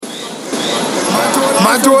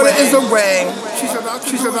My daughter is away. She's about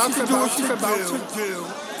to do what she's about to do.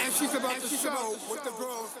 And she's about to show what the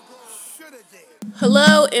girls should have did.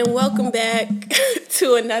 Hello and welcome back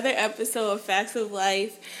to another episode of Facts of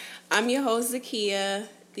Life. I'm your host, Zakia.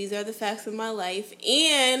 These are the facts of my life.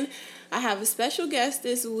 And I have a special guest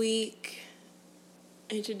this week.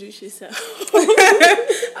 Introduce yourself.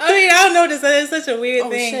 I don't know this. It's such a weird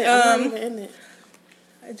thing. Shit, I'm not even in it.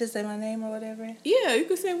 Just say my name or whatever. Yeah, you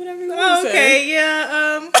can say whatever you want to say. Okay,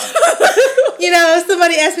 yeah.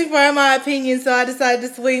 Somebody asked me for my opinion, so I decided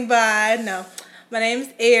to swing by. No, my name's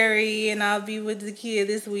Ari, and I'll be with Zakia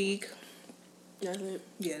this week. That's it.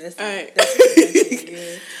 Yeah, that's all it. right. That's it.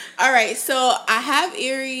 Yeah. All right, so I have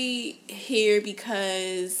Ari here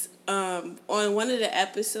because on one of the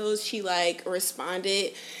episodes she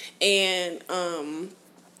responded, and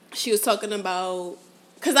she was talking about.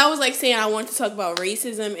 Because I was, saying I wanted to talk about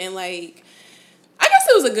racism and, I guess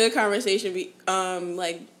it was a good conversation,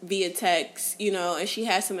 via text, and she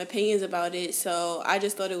had some opinions about it. So I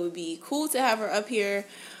just thought it would be cool to have her up here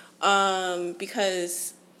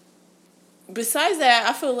because besides that,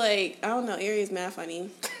 I feel like, I don't know, Ari is mad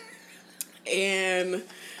funny. And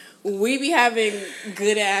we be having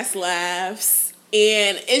good-ass laughs.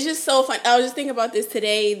 And it's just so fun. I was just thinking about this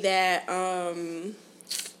today that...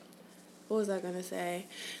 what was I gonna say?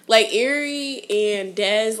 Ari and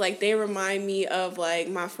Des, they remind me of,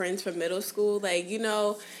 my friends from middle school.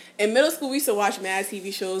 In middle school, we used to watch mad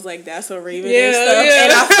TV shows like That's So Raven and stuff. Yeah.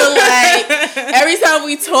 And I feel every time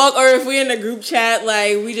we talk or if we're in a group chat,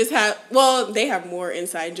 we just have, they have more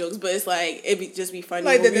inside jokes, but it's it'd just be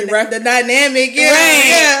funny. The dynamic, yeah. Right.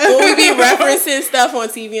 Yeah. When we be referencing stuff on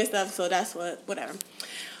TV and stuff, so that's whatever.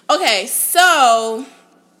 Okay, so,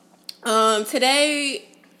 today...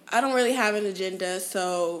 I don't really have an agenda,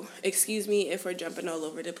 so excuse me if we're jumping all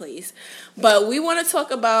over the place. But we want to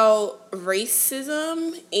talk about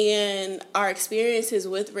racism and our experiences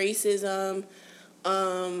with racism.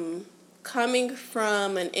 Coming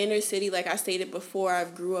from an inner city, like I stated before, I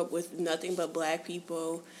grew up with nothing but black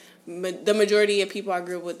people. The majority of people I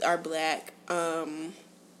grew up with are black. And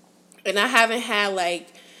I haven't had,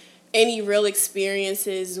 any real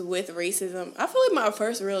experiences with racism. I feel like my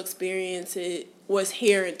first real experience was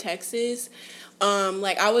here in Texas.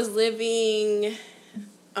 I was living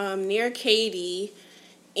near Katy,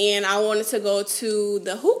 and I wanted to go to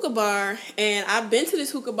the hookah bar, and I've been to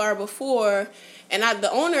this hookah bar before, and the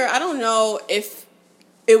owner, I don't know if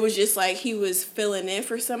it was just he was filling in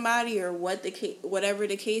for somebody or whatever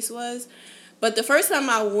the case was, but the first time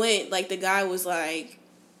I went, the guy was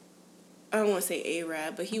I don't want to say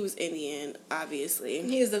Arab, but he was Indian, obviously.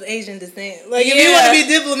 He is of Asian descent. If you want to be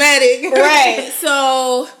diplomatic. Right.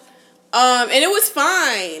 So, and it was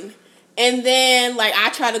fine. And then,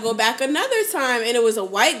 I tried to go back another time, and it was a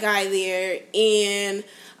white guy there, and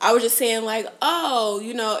I was just saying,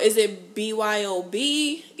 is it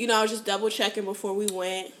BYOB? I was just double-checking before we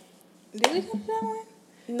went. Did we go to that one?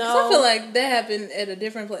 No. I feel like that happened at a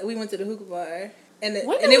different place. We went to the hookah bar. And it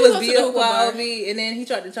was BYOB, and then he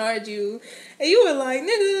tried to charge you. And you were like,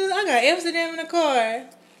 nigga, I got Amsterdam in the car.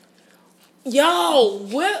 Yo,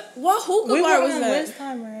 what hookah bar was that?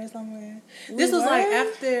 Westheimer or somewhere. This was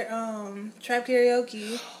after Trap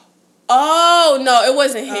Karaoke. Oh, no, it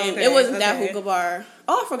wasn't him. Okay, it wasn't that hookah bar.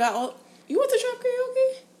 Oh, I forgot. You went to Trap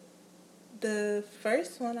Karaoke? The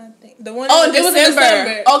first one, I think. The one. Oh, it was in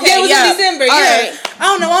December. Okay, yeah, it was in December. All yeah. right. I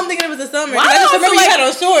don't know. I'm thinking it was the summer. Why I just remember you had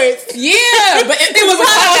on shorts. Yeah, but it was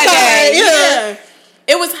hot that day. Yeah,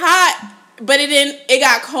 it was hot, but it didn't. It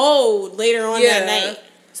got cold later on that night,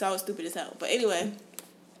 so I was stupid as hell. But anyway,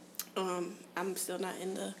 I'm still not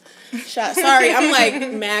in the shot. Sorry,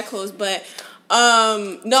 I'm mad close, but.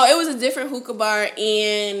 No, it was a different hookah bar,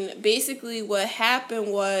 and basically what happened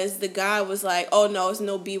was the guy was like, oh, no, it's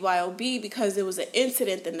no BYOB because there was an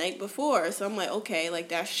incident the night before. So I'm like, okay,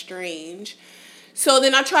 that's strange. So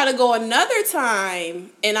then I tried to go another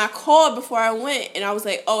time, and I called before I went, and I was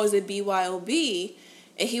like, oh, is it BYOB?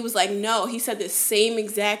 And he was like, no. He said the same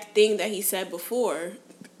exact thing that he said before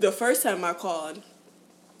the first time I called.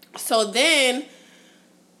 So then,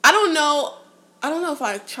 I don't know if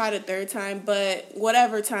I tried a third time, but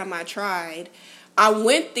whatever time I tried, I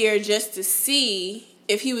went there just to see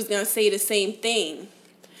if he was going to say the same thing.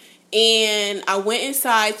 And I went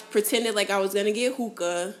inside, pretended like I was going to get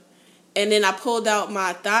hookah, and then I pulled out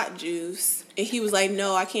my thought juice, and he was like,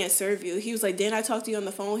 no, I can't serve you. He was like, didn't I talk to you on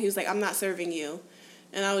the phone? He was like, I'm not serving you.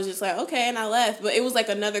 And I was just like, okay, and I left. But it was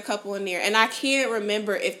another couple in there, and I can't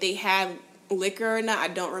remember if they had liquor or not. I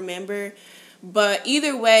don't remember. But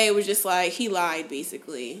either way, it was just he lied,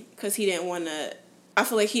 basically, because he didn't want to, I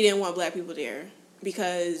feel like he didn't want black people there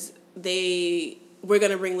because they we're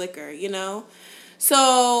going to bring liquor, you know?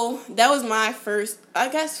 So that was my first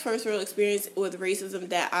real experience with racism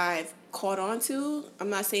that I've caught on to. I'm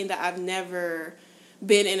not saying that I've never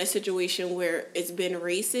been in a situation where it's been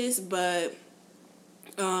racist, but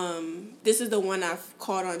this is the one I've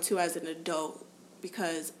caught on to as an adult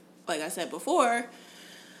because, like I said before,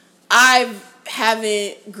 I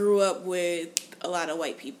haven't grew up with a lot of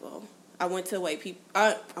white people. I went to white people.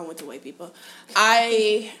 I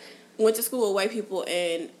went to school with white people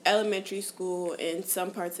in elementary school and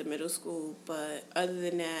some parts of middle school, but other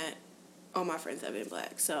than that, all my friends have been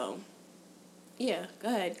black. So, yeah, go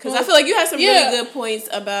ahead. Because I feel like you had some really good points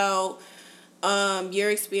about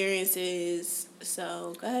your experiences.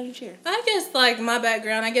 So, go ahead and share. I guess, like, my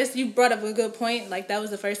background, I guess you brought up a good point. Like, that was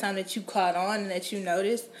the first time that you caught on and that you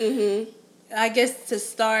noticed. Mm-hmm. I guess to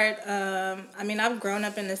start, I mean, I've grown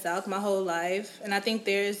up in the South my whole life, and I think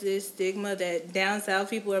there's this stigma that down South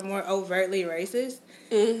people are more overtly racist.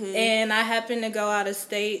 Mm-hmm. And I happened to go out of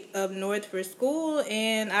state up north for school,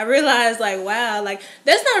 and I realized, like, wow, like,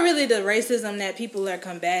 that's not really the racism that people are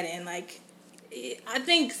combating. Like, I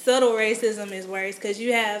think subtle racism is worse because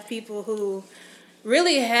you have people who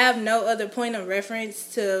really have no other point of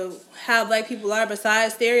reference to how black people are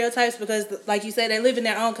besides stereotypes because, like you said, they live in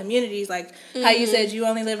their own communities. Like how you said you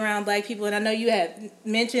only live around black people, and I know you had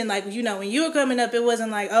mentioned, like, you know, when you were coming up, it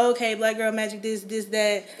wasn't like, oh, okay, black girl magic, this,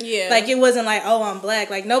 that. Yeah. Like, it wasn't like, oh, I'm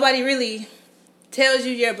black. Like, nobody really tells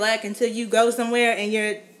you you're black until you go somewhere and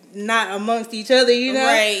you're not amongst each other, you know?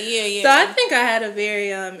 Right, yeah. So I think I had a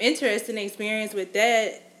very interesting experience with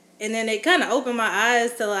that. And then it kind of opened my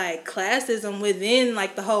eyes to, like, classism within,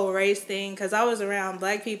 like, the whole race thing. Because I was around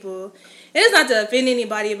black people. And it's not to offend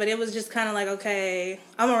anybody, but it was just kind of like, okay,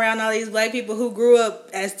 I'm around all these black people who grew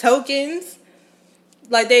up as tokens.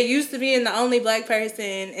 Like, they're used to being the only black person.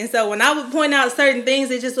 And so when I would point out certain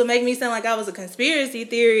things, it just would make me sound like I was a conspiracy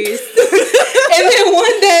theorist. And then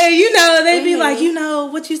one day, you know, they'd be like, you know,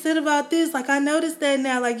 what you said about this, like, I noticed that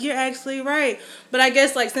now. Like, you're actually right. But I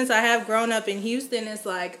guess, like, since I have grown up in Houston, it's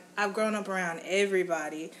like, I've grown up around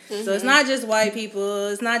everybody. So it's not just white people.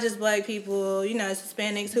 It's not just black people. You know, it's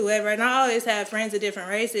Hispanics, whoever. And I always have friends of different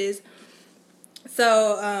races.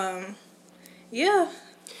 So, yeah.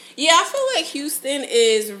 Yeah, I feel like Houston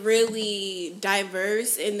is really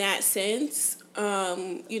diverse in that sense.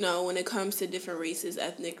 You know, when it comes to different races,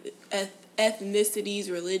 ethnicities,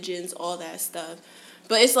 religions, all that stuff.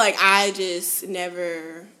 But it's like I just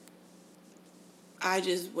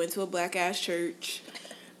went to a black ass church.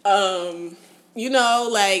 You know,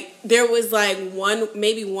 like, there was like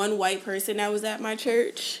maybe one white person that was at my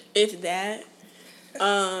church, if that.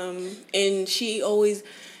 And she always,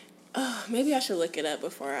 maybe I should look it up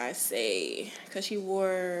before I say, because she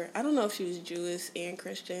wore, I don't know if she was Jewish and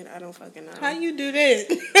Christian. I don't fucking know. How you do that?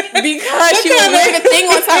 Because she was wearing a thing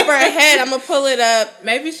on top of her head. I'm going to pull it up.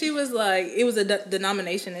 Maybe she was like, it was a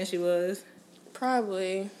denomination that she was.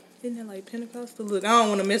 Probably. Isn't it like Pentecostal? Look, I don't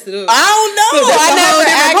want to mess it up. I don't know. I never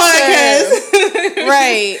asked her.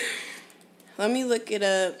 Right. Let me look it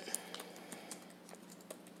up.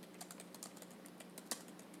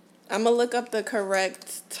 I'm going to look up the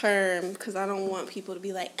correct term because I don't want people to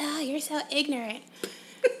be like, oh, you're so ignorant.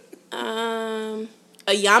 The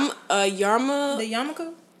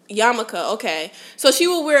yarmulke? Yarmulke, okay. So she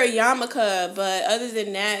would wear a yarmulke, but other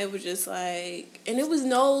than that, it was just like, and it was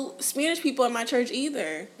no Spanish people in my church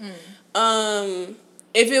either. If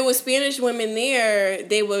it was Spanish women there,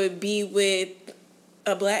 they would be with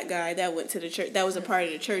a black guy that went to the church, that was a part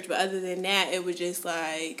of the church, but other than that, it was just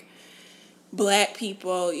like black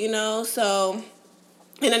people, you know? So,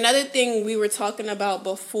 and another thing we were talking about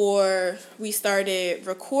before we started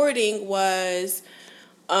recording was,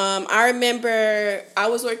 I remember I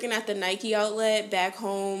was working at the Nike outlet back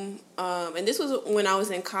home, and this was when I was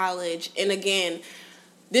in college. And again,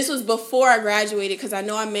 this was before I graduated because I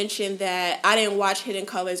know I mentioned that I didn't watch Hidden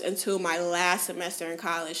Colors until my last semester in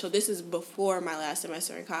college. So this is before my last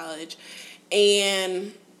semester in college.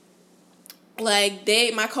 And like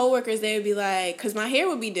my coworkers, they would be like, because my hair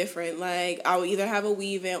would be different. Like I would either have a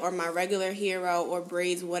weave in or my regular hair out or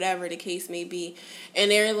braids, whatever the case may be.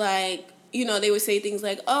 And they're like, you know, they would say things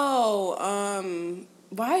like, oh,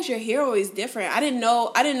 why is your hair always different? I didn't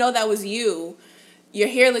know that was you. Your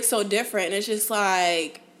hair looks so different. And it's just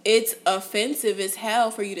like, it's offensive as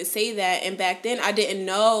hell for you to say that. And back then I didn't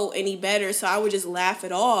know any better. So I would just laugh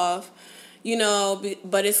it off, you know,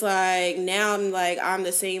 but it's like, now I'm like, I'm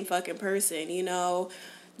the same fucking person, you know.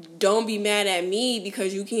 Don't be mad at me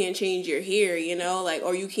because you can't change your hair, you know, like,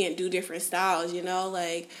 or you can't do different styles, you know,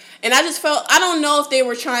 like, and I just felt, I don't know if they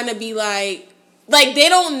were trying to be like, like, they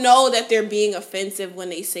don't know that they're being offensive when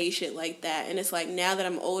they say shit like that. And it's like, now that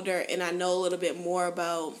I'm older and I know a little bit more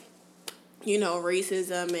about, you know,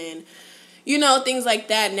 racism and, you know, things like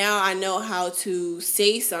that, now I know how to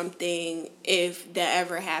say something if that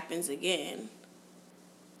ever happens again.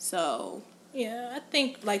 So... yeah, I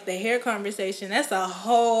think, like, the hair conversation, that's a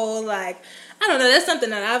whole, like, I don't know, that's something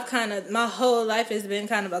that I've kind of, my whole life has been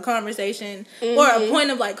kind of a conversation, or a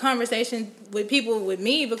point of, like, conversation with people with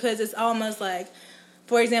me, because it's almost like,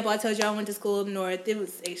 for example, I told you I went to school up north. It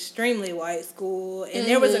was extremely white school, and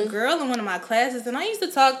there was a girl in one of my classes, and I used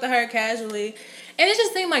to talk to her casually, and it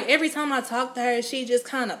just seemed like every time I talked to her, she just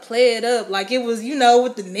kind of played up, like it was, you know,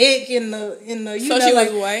 with the neck and the you so know, she like,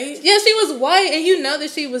 was white? Yeah, she was white, and you know that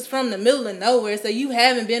she was from the middle of nowhere, so you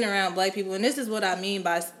haven't been around black people, and this is what I mean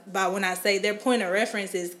by when I say their point of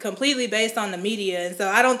reference is completely based on the media, and so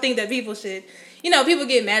I don't think that people should... You know, people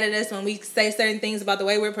get mad at us when we say certain things about the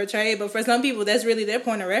way we're portrayed, but for some people, that's really their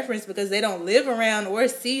point of reference because they don't live around or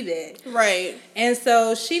see that. Right. And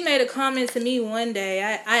so she made a comment to me one day.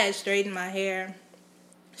 I had straightened my hair.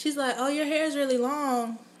 She's like, "Oh, your hair is really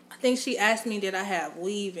long." I think she asked me, did I have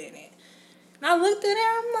weave in it? And I looked at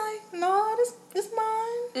her, I'm like, "No, this is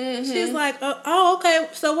mine." Mm-hmm. She's like, "Oh, okay,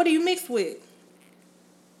 so what do you mix with?"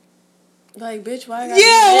 Like, bitch, why? Why do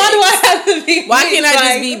I have to be? Why can't I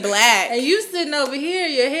just be black? And you sitting over here,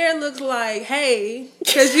 your hair looks like hay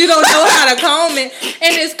because you don't know how to comb it.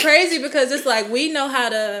 And it's crazy because it's like we know how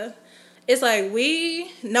to. It's like we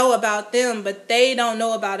know about them, but they don't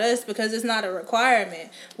know about us because it's not a requirement.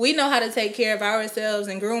 We know how to take care of ourselves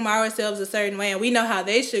and groom ourselves a certain way, and we know how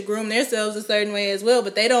they should groom themselves a certain way as well.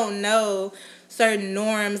 But they don't know certain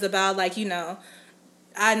norms about, like, you know.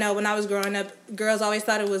 I know when I was growing up, girls always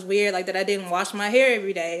thought it was weird, like, that I didn't wash my hair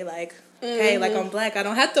every day. Like, hey, like, I'm black, I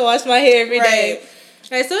don't have to wash my hair every day.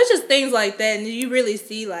 Right, so it's just things like that, and you really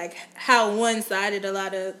see, like, how one-sided a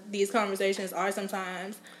lot of these conversations are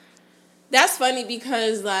sometimes. That's funny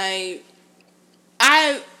because, like,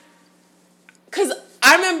 because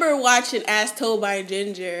I remember watching As Told by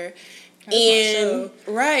Ginger.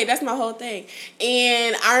 Right, that's my whole thing.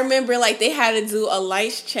 And I remember, like, they had to do a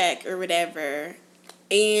lice check or whatever.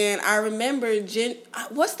 And I remember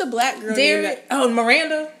what's the black girl name?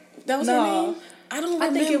 Miranda. That was her name? I don't remember. I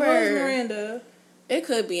think it was Miranda. It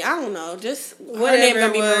could be. I don't know. Just whatever her name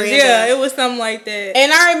gonna be Miranda. Yeah, it was something like that.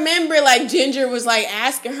 And I remember, like, Ginger was, like,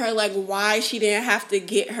 asking her, like, why she didn't have to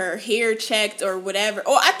get her hair checked or whatever.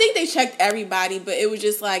 Or I think they checked everybody, but it was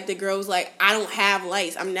just, like, the girl was like, I don't have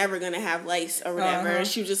lice. I'm never going to have lice or whatever. And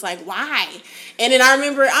she was just like, why? And then I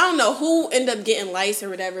remember, I don't know who ended up getting lice or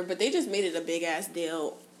whatever, but they just made it a big-ass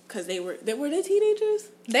deal because were they teenagers?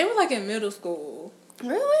 They were, like, in middle school.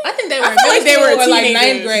 Really? I think they were in middle school or like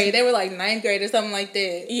 9th grade. They were like 9th grade or something like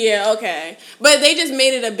that. Yeah, okay. But they just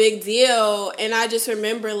made it a big deal. And I just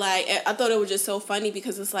remember, like, I thought it was just so funny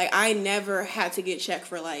because it's like, I never had to get checked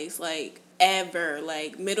for lice, like, ever.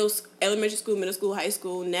 Like, elementary school, middle school, high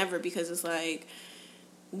school, never. Because it's like,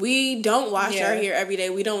 we don't wash our hair every day.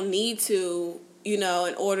 We don't need to, you know,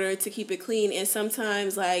 in order to keep it clean. And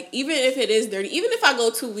sometimes, like, even if it is dirty, even if I go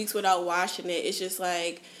 2 weeks without washing it, it's just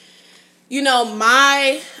like... You know,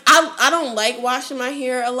 I don't like washing my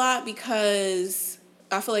hair a lot because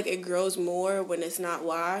I feel like it grows more when it's not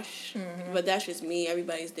washed. Mm-hmm. But that's just me.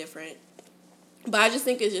 Everybody's different. But I just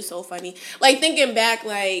think it's just so funny. Like, thinking back,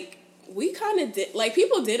 like, we kind of did... Like,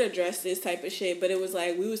 people did address this type of shit, but it was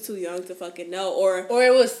like, we was too young to fucking know. Or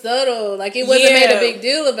it was subtle. Like, it wasn't made a big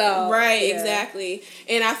deal about. Right, exactly.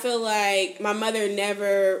 And I feel like my mother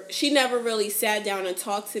never really sat down and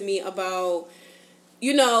talked to me about...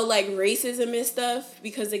 You know, like, racism and stuff,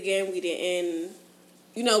 because, again, we didn't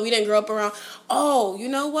grow up around... Oh, you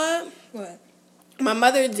know what? What? My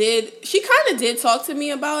mother she kind of did talk to me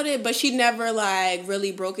about it, but she never, like,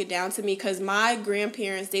 really broke it down to me, because my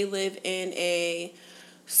grandparents, they live in a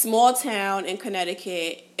small town in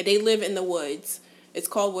Connecticut. They live in the woods. It's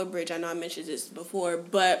called Woodbridge. I know I mentioned this before,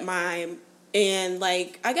 but I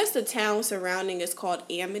guess the town surrounding is called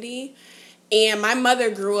Amity, and my mother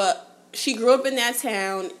grew up in that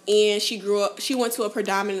town, and she went to a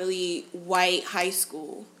predominantly white high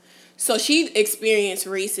school. So she experienced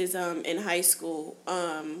racism in high school.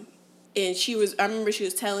 And I remember she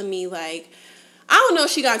was telling me, like, I don't know if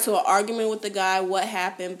she got into an argument with the guy, what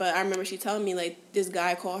happened, but I remember she telling me, like, this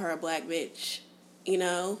guy called her a black bitch, you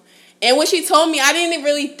know? And when she told me, I didn't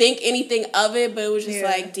really think anything of it, but it was just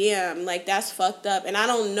like, damn, like, that's fucked up. And I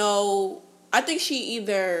don't know... I think she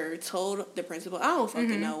either told the principal. I don't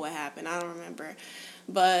fucking know what happened. I don't remember.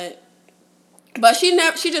 But But she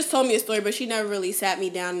just told me a story, but she never really sat me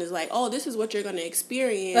down and was like, oh, this is what you're going to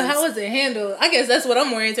experience. But how was it handled? I guess that's what I'm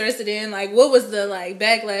more interested in. Like, what was the, like,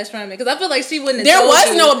 backlash from it? Because I feel like she wouldn't have There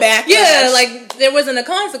was no backlash. Yeah, like, there wasn't a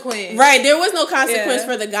consequence. Right, there was no consequence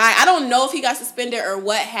for the guy. I don't know if he got suspended or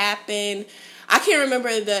what happened. I can't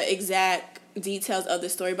remember the exact details of the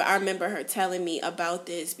story, but I remember her telling me about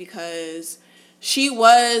this because she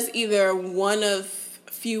was either one of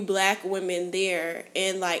few black women there,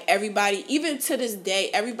 and like everybody, even to this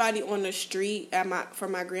day, everybody on the street for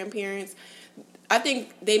my grandparents, I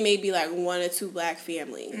think they may be like one or two black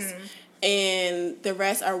families, and the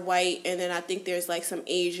rest are white, and then I think there's like some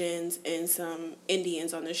Asians and some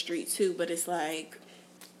Indians on the street too. But it's like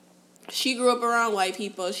she grew up around white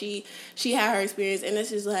people. She had her experience, and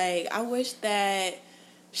it's just like I wish that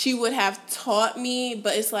she would have taught me,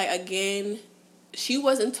 but it's like again, she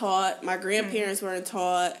wasn't taught. My grandparents weren't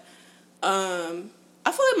taught. I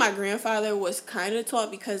feel like my grandfather was kind of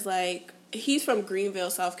taught because, like, he's from Greenville,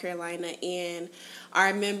 South Carolina, and I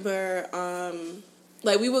remember,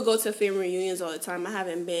 like, we would go to family reunions all the time. I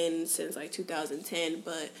haven't been since, like, 2010,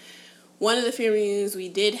 but one of the family reunions we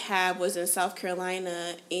did have was in South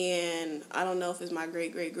Carolina, and I don't know if it's my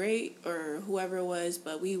great-great-great or whoever it was,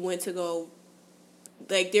 but we went to go,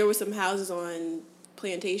 like, there were some houses on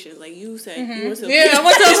plantations, like you said. You went to I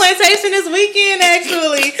went to a plantation this weekend,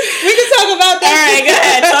 actually. We can talk about that. All right, go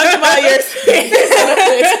ahead. Talk about your experience on the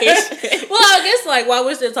plantation. Well, I guess, like, while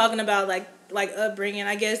we're still talking about, like upbringing,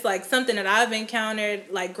 I guess, like, something that I've encountered,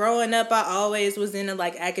 like, growing up, I always was into,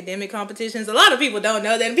 like, academic competitions. A lot of people don't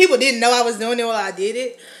know that, and people didn't know I was doing it while I did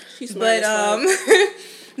it. She's smart.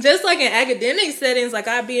 But, just, like, in academic settings, like,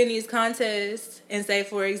 I'd be in these contests, and say,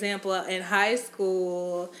 for example, in high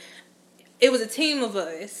school, it was a team of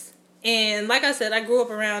us. And like I said, I grew up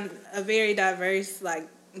around a very diverse, like,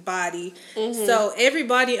 body. So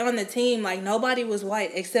everybody on the team, like, nobody was white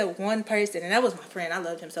except one person. And that was my friend. I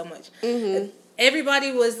loved him so much.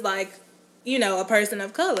 Everybody was, like, you know, a person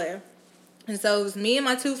of color. And so it was me and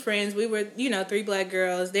my two friends. We were, you know, 3 black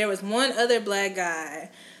girls. There was one other black guy.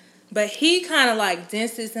 But he kind of, like,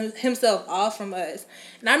 distanced himself off from us.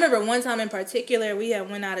 And I remember one time in particular, we had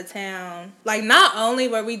went out of town. Like, not only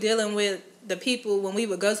were we dealing with the people when we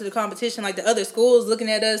would go to the competition, like the other schools looking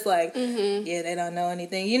at us like, yeah, they don't know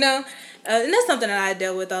anything, you know? And that's something that I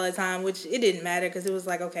dealt with all the time, which it didn't matter because it was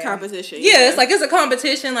like, okay. Competition. Yeah, it's like, it's a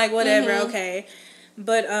competition, like, whatever, okay.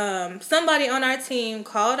 But somebody on our team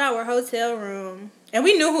called our hotel room, and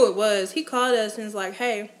we knew who it was. He called us and was like,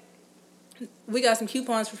 hey, we got some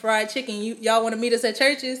coupons for fried chicken. Y'all want to meet us at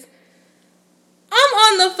Church's? I'm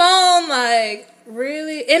on the phone, like,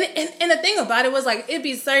 really? And the thing about it was, like, it'd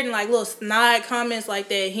be certain, like, little snide comments like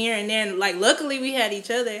that here and there. And, like, luckily we had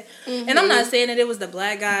each other. And I'm not saying that it was the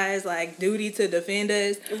black guys, like, duty to defend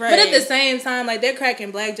us. Right. But at the same time, like, they're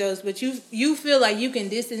cracking black jokes. But you feel like you can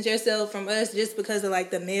distance yourself from us just because of, like,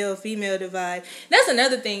 the male-female divide. That's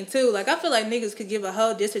another thing, too. Like, I feel like niggas could give a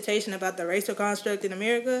whole dissertation about the racial construct in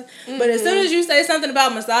America. But as soon as you say something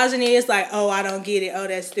about misogyny, it's like, oh, I don't get it. Oh,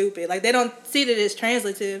 that's stupid. Like, they don't see that it's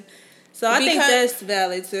translative. So I think that's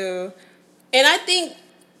valid too. And I think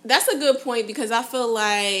that's a good point because I feel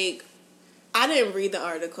like I didn't read the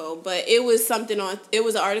article, but it was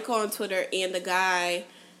an article on Twitter, and the guy,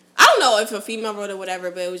 I don't know if a female wrote it or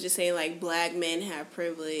whatever, but it was just saying like black men have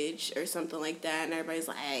privilege or something like that, and everybody's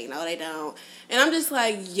like, hey, no, they don't. And I'm just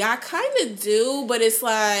like, y'all kind of do, but it's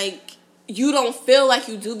like you don't feel like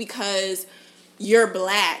you do because you're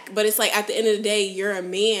black, but it's like at the end of the day, you're a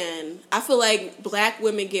man. I feel like black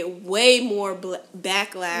women get way more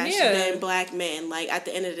backlash than black men, like at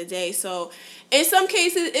the end of the day. So in some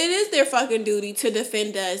cases, it is their fucking duty to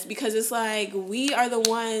defend us because it's like we are the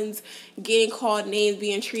ones getting called names,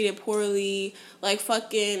 being treated poorly, like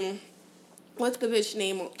fucking, what's the bitch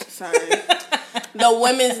name? Sorry. The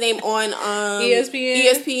women's name on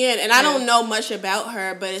ESPN. And I don't know much about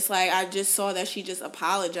her, but it's like I just saw that she just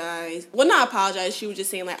apologized. Well, not apologized. She was just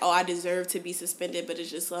saying like, oh, I deserve to be suspended, but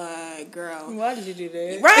it's just like, girl, why did you do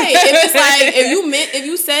that? Right. If it's like if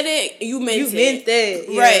you said it, you meant it. You meant that.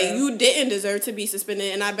 Yeah. Right. You didn't deserve to be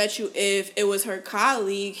suspended, and I bet you if it was her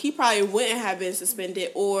colleague, he probably wouldn't have been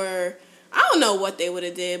suspended, or I don't know what they would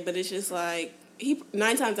have did, but it's just like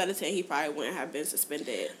 9 times out of 10 he probably wouldn't have been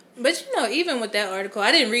suspended. But you know, even with that article,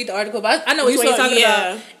 I didn't read the article, but I know what you're talking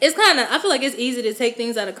about. It's kind of, I feel like it's easy to take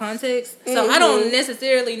things out of context. So I don't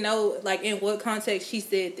necessarily know, like, in what context she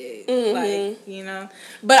said that. Like, you know.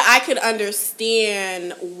 But I could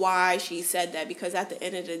understand why she said that because at the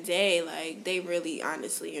end of the day, like, they really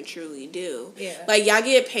honestly and truly do. Yeah. Like, y'all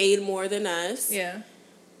get paid more than us. Yeah.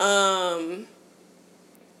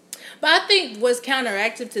 But I think what's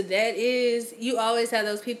counteractive to that is you always have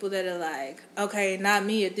those people that are like, okay, not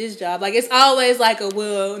me at this job. Like, it's always like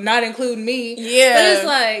not include me. Yeah. But it's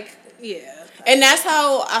like, yeah. And that's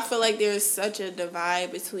how I feel like there's such a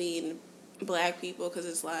divide between black people, because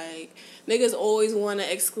it's like niggas always want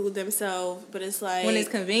to exclude themselves, but it's like when it's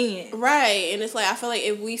convenient. Right. And it's like, I feel like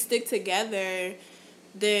if we stick together,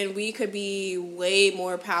 then we could be way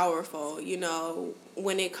more powerful, you know,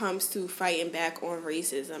 when it comes to fighting back on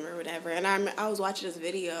racism or whatever. And I was watching this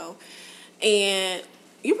video, and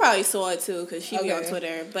you probably saw it too, because she be on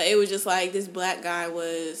Twitter, but it was just like this black guy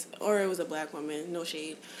or it was a black woman, no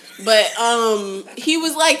shade, but he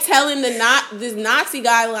was like telling this Nazi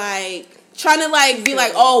guy, like, trying to like be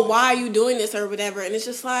like, oh, why are you doing this or whatever, and it's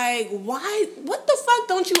just like, why? What the fuck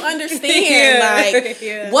don't you understand?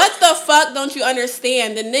 Like, what the fuck don't you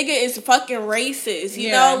understand? The nigga is fucking racist,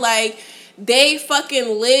 you know, like, they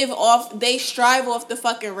fucking they strive off the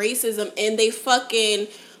fucking racism, and they fucking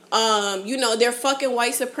you know, they're fucking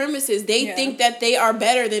white supremacists. They think that they are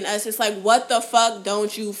better than us. It's like, what the fuck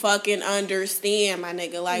don't you fucking understand, my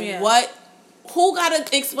nigga? Like, what? Who gotta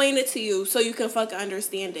explain it to you so you can fucking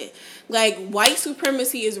understand it? Like, white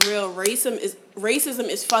supremacy is real. Racism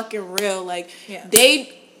is fucking real. Like,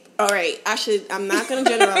 alright, I'm not gonna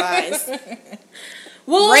generalize.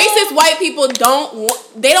 Well, racist white people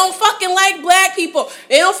don't fucking like black people.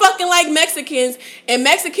 They don't fucking like Mexicans. And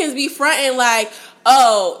Mexicans be fronting like,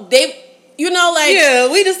 oh, you know, like,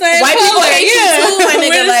 we the same white color. people hate you too, my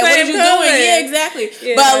nigga. Like, what are you color. doing? Yeah, exactly.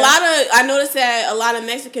 Yeah. But I noticed that a lot of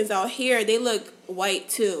Mexicans out here, they look white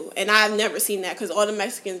too. And I've never seen that, because all the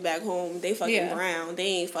Mexicans back home, they fucking brown. They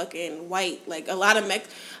ain't fucking white. Like, a lot of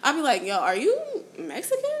I'll be like, yo, are you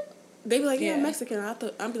Mexican? They be like, yeah, I'm Mexican. I'll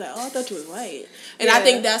be like, oh, I thought you was white. And I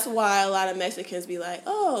think that's why a lot of Mexicans be like,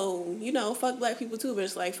 oh, you know, fuck black people too. But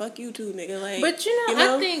it's like, fuck you too, nigga. Like, but you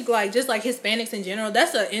know, I think like just like Hispanics in general,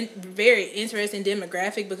 that's a very interesting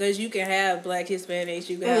demographic, because you can have black Hispanics,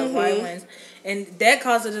 you can have white ones, and that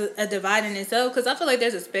causes a divide in itself. Because I feel like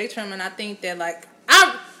there's a spectrum, and I think that like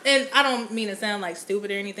I don't mean to sound like stupid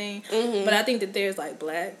or anything, but I think that there's like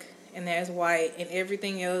black, and there's white, and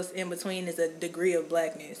everything else in between is a degree of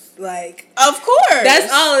blackness. Like, of course, that's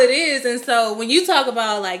all it is. And so when you talk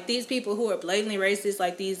about like these people who are blatantly racist,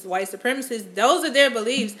 like these white supremacists, those are their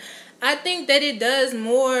beliefs. I think that it's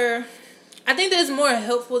more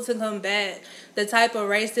helpful to combat the type of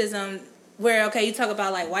racism where, okay, you talk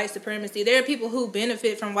about like white supremacy. There are people who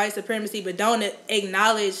benefit from white supremacy but don't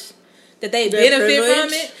acknowledge that they benefit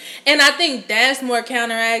from it. And I think that's more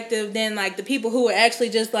counteractive than like the people who are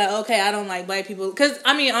actually just like, okay, I don't like black people. Because,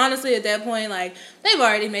 I mean, honestly, at that point, like, they've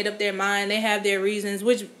already made up their mind. They have their reasons,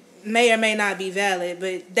 which may or may not be valid,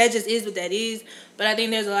 but that just is what that is. But I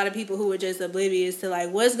think there's a lot of people who are just oblivious to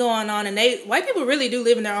like what's going on. And white people really do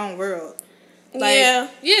live in their own world.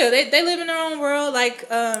 Like, they live in their own world. Like,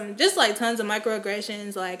 just like tons of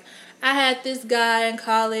microaggressions. Like, I had this guy in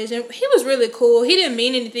college, and he was really cool. He didn't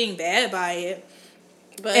mean anything bad by it.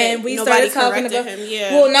 And we started talking about him.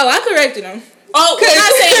 Yeah. Well, no, I corrected him. Oh, we're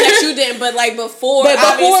not saying that you didn't, but like before.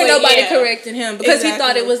 But before, nobody corrected him because he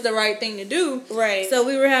thought it was the right thing to do. Right. So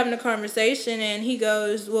we were having a conversation, and he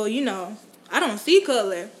goes, "Well, you know, I don't see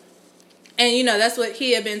color." And, you know, that's what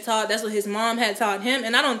he had been taught. That's what his mom had taught him.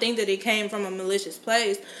 And I don't think that it came from a malicious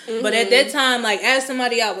place. Mm-hmm. But at that time, like, as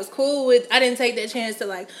somebody I was cool with, I didn't take that chance to,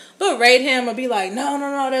 like, berate him or be like, no,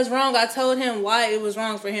 that's wrong. I told him why it was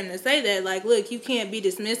wrong for him to say that. Like, look, you can't be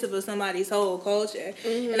dismissive of somebody's whole culture.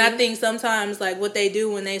 Mm-hmm. And I think sometimes, like, what they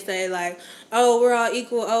do when they say, like, oh, we're all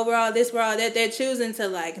equal, oh, we're all this, we're all that, they're choosing to,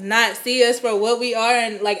 like, not see us for what we are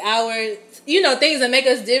and, like, our, you know, things that make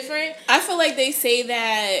us different. I feel like they say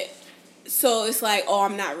that so it's like, oh,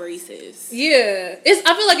 I'm not racist. Yeah.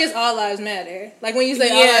 I feel like it's all lives matter. Like, when you say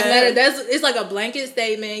all lives matter, it's like a blanket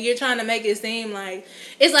statement. You're trying to make it seem like,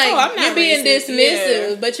 it's like you're being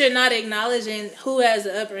dismissive, but you're not acknowledging who has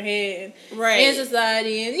the upper hand in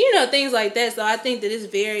society and, you know, things like that. So I think that it's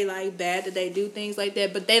very, like, bad that they do things like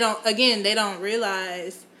that. But they don't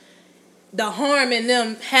realize the harm in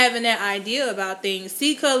them having that idea about things.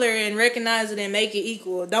 See color and recognize it and make it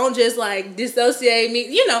equal. Don't just, like, dissociate me.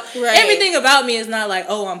 You know, everything about me is not like,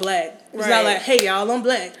 oh, I'm black. It's not like, hey, y'all, I'm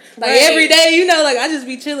black. Like, every day, you know, like, I just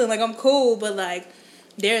be chilling. Like, I'm cool. But, like,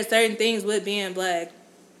 there are certain things with being black.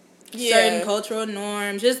 Yeah. Certain cultural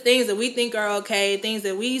norms. Just things that we think are okay. Things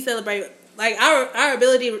that we celebrate. Like, our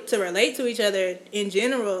ability to relate to each other in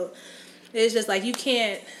general is just, like, you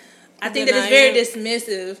can't. I think that it's very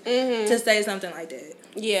dismissive to say something like that.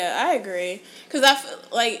 Yeah, I agree. Because I feel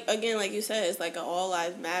like, again, like you said, it's like an all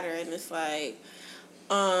lives matter. And it's like,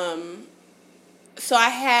 so I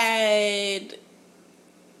had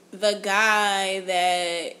the guy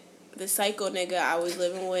that the psycho nigga I was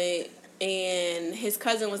living with, and his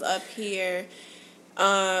cousin was up here.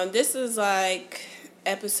 This was like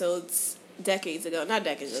decades ago,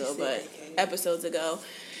 but episodes ago.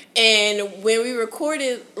 And when we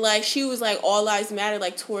recorded, like, she was like, all lives matter,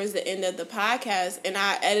 like, towards the end of the podcast, and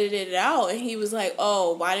I edited it out, and he was like,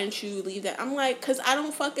 oh, why didn't you leave that? I'm like, because I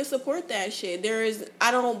don't fucking support that shit.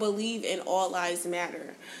 I don't believe in all lives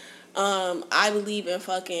matter. I believe in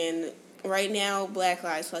fucking, right now, Black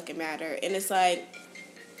lives fucking matter. And it's like,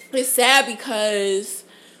 it's sad because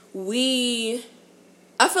I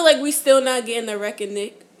feel like we still not getting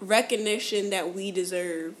the recognition that we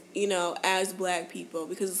deserve, you know, as Black people,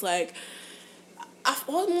 because it's like, I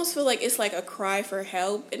almost feel like it's like a cry for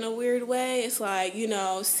help in a weird way. It's like, you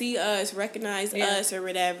know, see us, recognize us or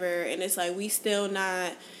whatever, and it's like we still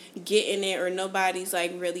not getting it, or nobody's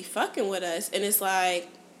like really fucking with us. And it's like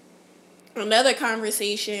another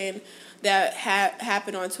conversation that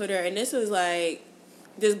happened on Twitter, and this was like,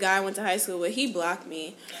 this guy I went to high school with, he blocked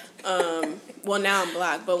me. Well, now I'm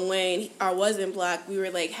blocked, but when I wasn't blocked, we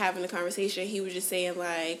were like having a conversation. He was just saying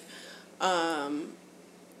like,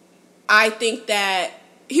 I think that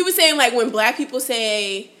he was saying like when Black people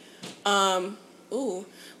say, when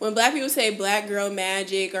Black people say Black girl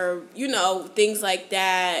magic, or, you know, things like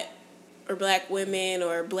that, or Black women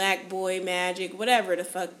or Black boy magic, whatever the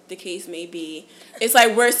fuck the case may be, it's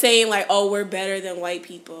like we're saying like, oh, we're better than white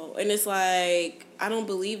people. And it's like, I don't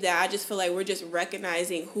believe that. I just feel like we're just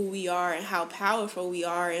recognizing who we are and how powerful we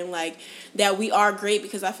are, and like that we are great,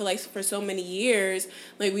 because I feel like for so many years,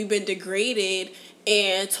 like, we've been degraded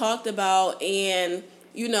and talked about, and,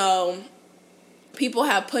 you know, people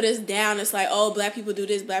have put us down. It's like, oh, Black people do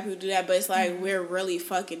this, Black people do that, but it's like, we're really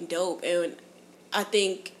fucking dope. And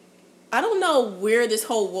I don't know where this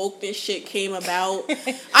whole wokeness shit came about.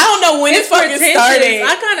 I don't know when it fucking started.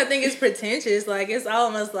 I kind of think it's pretentious. Like, it's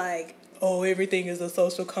almost like, oh, everything is a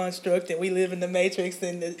social construct and we live in the Matrix,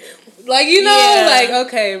 and like, you know, like,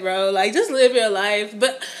 okay, bro, like, just live your life.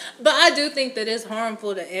 But I do think that it's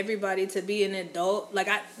harmful to everybody to be an adult. Like,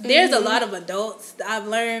 there's a lot of adults I've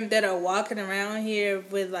learned that are walking around here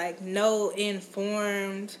with like no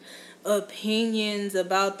informed opinions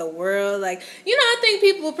about the world. Like, you know, I think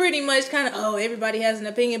people pretty much kind of, oh, everybody has an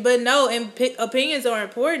opinion, but no, opinions are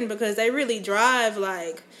important because they really drive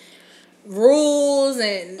like rules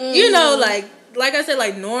and you know, like I said,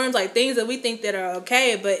 like norms, like things that we think that are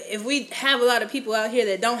okay. But if we have a lot of people out here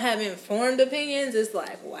that don't have informed opinions, it's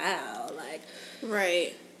like, wow, like,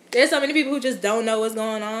 right, there's so many people who just don't know what's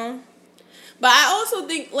going on. But I also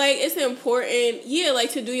think, like, it's important,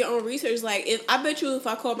 like, to do your own research. Like, I bet you if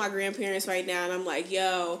I called my grandparents right now and I'm like,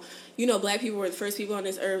 yo, you know, Black people were the first people on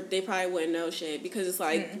this earth, they probably wouldn't know shit, because it's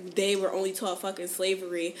like, they were only taught fucking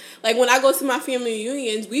slavery. Like, when I go to my family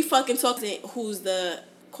reunions, we fucking talk to who's the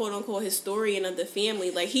quote-unquote historian of the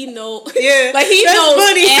family. Like, he knows, like, he knows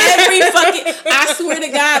funny. Every fucking, I swear to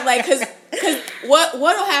God, like, because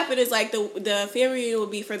what'll happen is, like, the family reunion will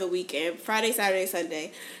be for the weekend, Friday, Saturday,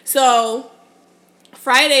 Sunday. So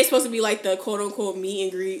Friday is supposed to be like the quote-unquote meet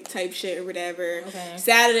and greet type shit or whatever. Okay.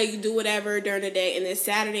 Saturday, you do whatever during the day. And then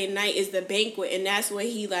Saturday night is the banquet. And that's when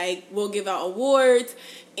he, like, will give out awards.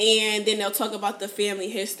 And then they'll talk about the family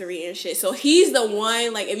history and shit. So he's the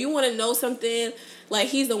one, like, if you want to know something, like,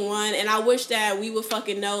 he's the one. And I wish that we would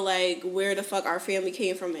fucking know, like, where the fuck our family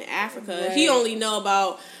came from in Africa. Right. He only know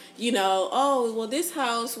about, you know, oh, well, this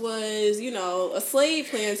house was, you know, a slave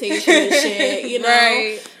plantation and shit, you know?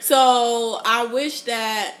 Right. So I wish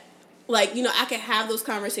that, like, you know, I could have those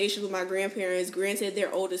conversations with my grandparents. Granted,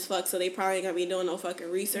 they're old as fuck, so they probably ain't gonna be doing no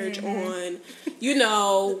fucking research on, you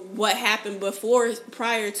know, what happened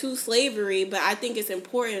prior to slavery. But I think it's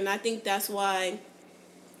important, and I think that's why,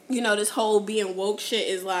 you know, this whole being woke shit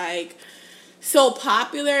is, like, so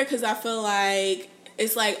popular, because I feel like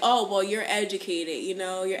it's like, oh, well, you're educated, you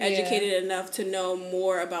know? You're educated enough to know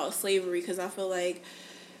more about slavery, because I feel like,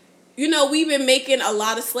 you know, we've been making a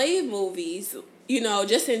lot of slave movies, you know,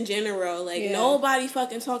 just in general. Like, nobody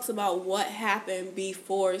fucking talks about what happened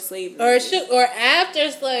before slavery. Or after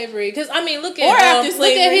slavery. Because, I mean, look at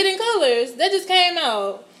Hidden Colors. That just came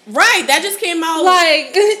out. Right, that just came out.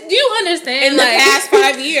 Like, do you understand? In the past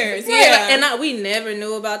 5 years, And we never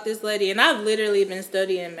knew about this lady. And I've literally been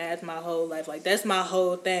studying math my whole life. Like, that's my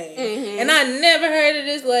whole thing. Mm-hmm. And I never heard of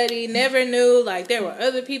this lady, never knew. Like, there were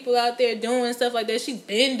other people out there doing stuff like that. She's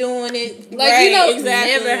been doing it. Like, right, you know,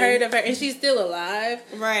 exactly. Never heard of her. And she's still alive.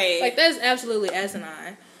 Right. Like, that's absolutely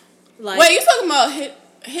asinine. Like, wait, you talking about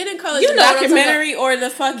Hidden Colors, the documentary, or the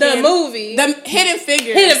fucking the movie, the Hidden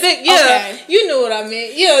Figures? Yeah, okay. You knew what I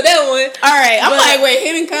meant. Yeah, that one. All right, I'm like, wait,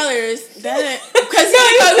 Hidden Colors. That because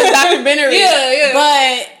it's a documentary. Yeah.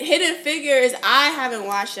 But Hidden Figures, I haven't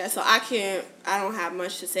watched that, so I don't have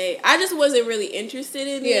much to say. I just wasn't really interested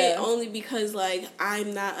in it, only because, like,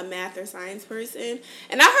 I'm not a math or science person.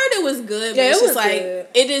 And I heard it was good, but it's just, like, good.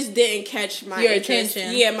 It just didn't catch my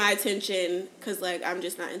attention. Yeah, my attention, because, like, I'm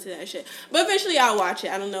just not into that shit. But eventually I'll watch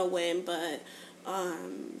it. I don't know when, but...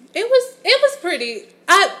 It was pretty.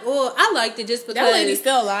 I liked it just because that lady's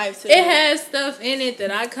still alive too. It has stuff in it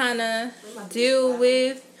that I kind of deal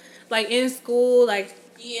with, like in school. Like,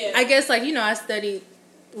 I guess, like, you know, I studied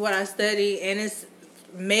what I study, and it's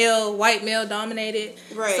white male dominated.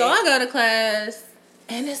 Right. So I go to class,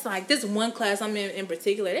 and it's like this one class I'm in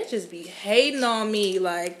particular, they just be hating on me,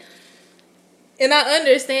 like. And I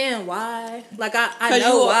understand why. Like, I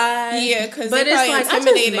know why. Yeah, because but it's like, I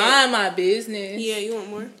just mind my business. Yeah, you want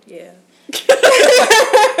more? Yeah.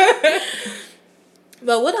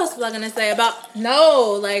 But what else was I going to say about...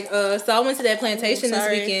 No, like, so I went to that plantation this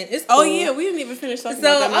weekend. It's cool. Oh, yeah, we didn't even finish talking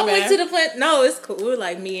about that. So I went to the No, it's cool. We were,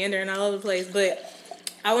 like, meandering all over the place. But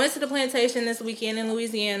I went to the plantation this weekend in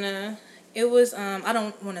Louisiana. It was, I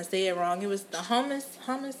don't want to say it wrong. It was the hummus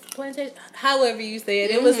plantation, however you say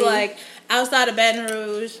it. It was like outside of Baton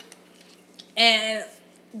Rouge. And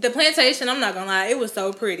the plantation, I'm not going to lie, it was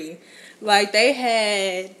so pretty. Like, they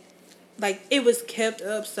had, like, it was kept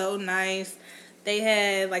up so nice. They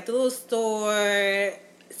had, like, the little store.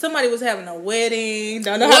 Somebody was having a wedding.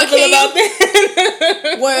 Don't know how to feel about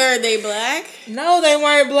that. Were they black? No, they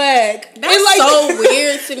weren't black. That's like, so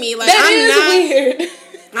weird to me. Like, weird.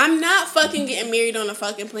 I'm not fucking getting married on a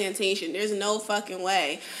fucking plantation. There's no fucking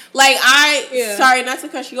way. Like, sorry, not to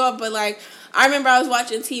cut you off, but, like, I remember I was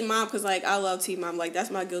watching Teen Mom, because, like, I love Teen Mom. Like, that's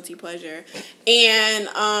my guilty pleasure. And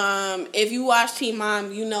if you watch Teen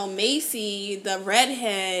Mom, you know Macy, the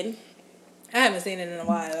redhead. I haven't seen it in a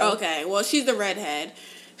while. Okay, well, she's the redhead.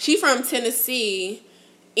 She from Tennessee.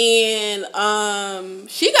 And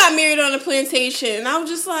she got married on a plantation, and I was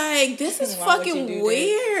just like, this is fucking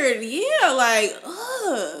weird. Yeah, like,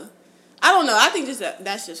 ugh. I don't know. I think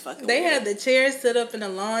that's just fucking weird. They had the chairs set up in the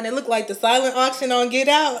lawn. It looked like the silent auction on Get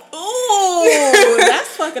Out. Oh,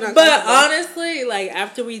 that's fucking uncomfortable. But honestly, like,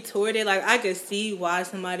 after we toured it, like, I could see why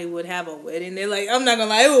somebody would have a wedding. They're like, I'm not gonna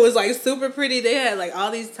lie, it was, like, super pretty. They had, like,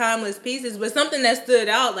 all these timeless pieces. But something that stood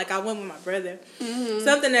out, like, I went with my brother. Mm-hmm.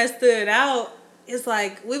 Something that stood out, it's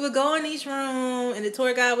like, we would go in each room, and the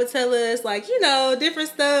tour guide would tell us, like, you know, different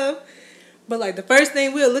stuff. But, like, the first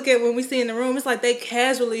thing we'll look at when we see in the room, it's like they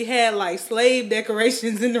casually had, like, slave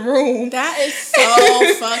decorations in the room. That is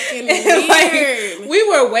so fucking weird. Like, we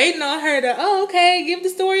were waiting on her to, okay, give the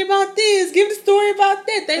story about this, give the story about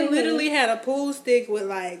that. They literally had a pool stick with,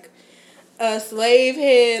 like, a slave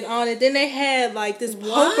head on it. Then they had, like, this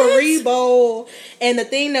potpourri bowl, and the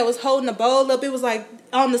thing that was holding the bowl up, it was, like,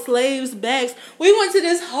 on the slaves' backs. We went to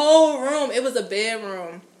this whole room. It was a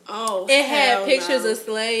bedroom. Oh, it had pictures of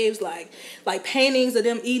slaves, like paintings of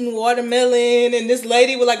them eating watermelon, and this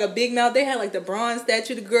lady with, like, a big mouth. They had, like, the bronze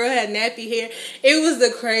statue. The girl had nappy hair. It was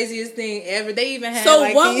the craziest thing ever. They even had, so,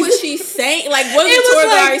 like, what was she saying? Like, what was the tour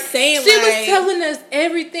guide saying? She was telling us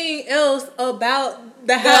everything else about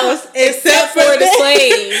the house except for the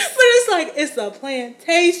slaves. But it's like, it's a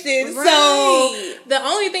plantation. Right. So the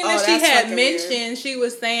only thing that she had mentioned, weird. She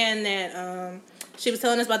was saying that she was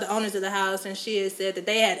telling us about the owners of the house, and she had said that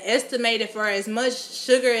they had estimated for as much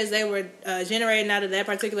sugar as they were generating out of that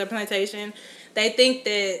particular plantation. They think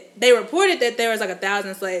that they reported that there was like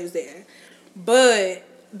 1,000 slaves there, but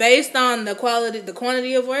based on the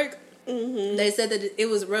quantity of work, they said that it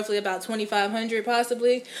was roughly about 2,500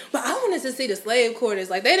 possibly. But I wanted to see the slave quarters.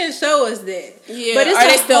 Like, they didn't show us that. Yeah, but are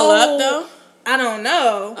they still up though? I don't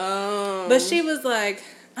know. But she was like,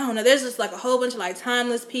 I don't know. There's just like a whole bunch of like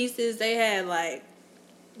timeless pieces. They had like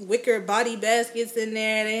wicker body baskets in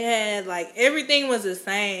there. They had like everything was the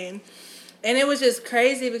same. And it was just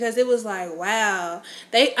crazy because it was like, wow.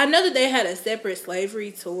 I know that they had a separate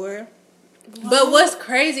slavery tour. What? But what's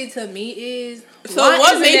crazy to me is, so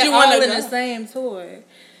what made you want to go in the same tour?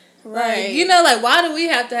 Right. Like, you know, like, why do we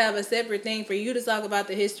have to have a separate thing for you to talk about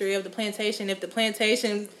the history of the plantation if the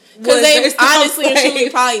plantation? Because they honestly and truly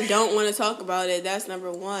probably don't want to talk about it. That's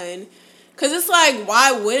number one. Because it's like,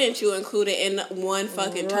 why wouldn't you include it in one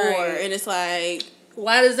fucking tour? And it's like,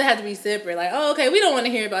 why does it have to be separate? Like, oh, okay, we don't want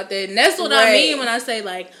to hear about that. And that's what I mean when I say,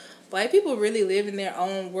 like, black people really live in their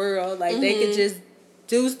own world. Like, they could just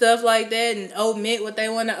do stuff like that and omit what they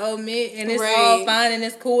want to omit, and it's all fine and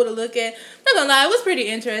it's cool to look at. I'm not gonna lie, it was pretty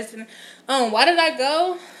interesting. Why did I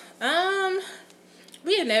go?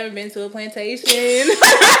 We had never been to a plantation.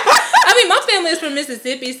 I mean, my family is from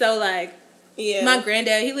Mississippi, so like, my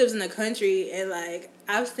granddad, he lives in the country, and like,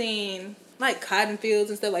 I've seen like cotton fields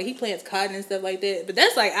and stuff. Like he plants cotton and stuff like that. But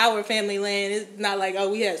that's like our family land. It's not like,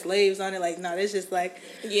 oh, we had slaves on it. Like, no, it's just like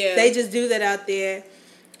they just do that out there.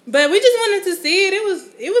 But we just wanted to see it.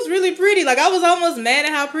 It was really pretty. Like I was almost mad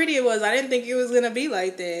at how pretty it was. I didn't think it was gonna be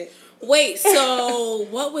like that. Wait, so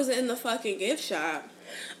what was in the fucking gift shop?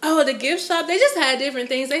 Oh, the gift shop. They just had different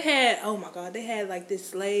things. They had, oh my God, they had like this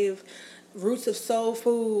slave Roots of Soul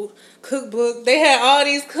Food cookbook. They had all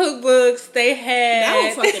these cookbooks. They had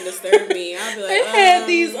that would fucking disturb me. I'd be like, they had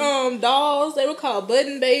these dolls. They were called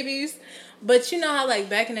button babies. But you know how like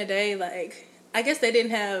back in the day, like I guess they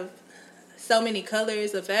didn't have so many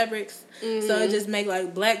colors of fabrics, so it just make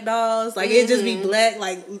like black dolls. Like it just be black,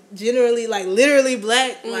 like generally, like literally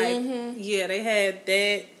black. Like yeah, they had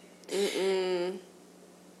that.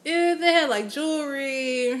 Yeah, they had like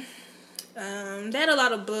jewelry. They had a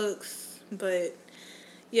lot of books, but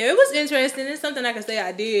yeah, it was interesting. It's something I can say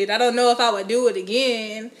I did. I don't know if I would do it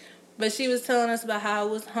again, but she was telling us about how it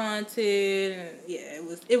was haunted, and yeah,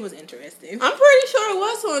 it was interesting. I'm pretty sure it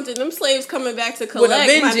was haunted. Them slaves coming back to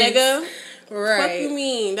collect, my nigga. Right. What you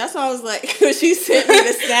mean? That's why I was like, she sent me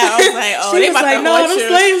the stat. I was like, oh, they about to no, haunt them you.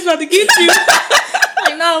 slaves about to get you.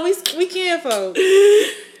 Like, no, we can't, folks.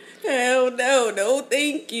 Hell no,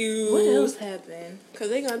 thank you. What else happened? Because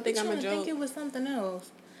they gonna think I'm a joke. I think it was something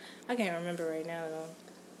else. I can't remember right now, though.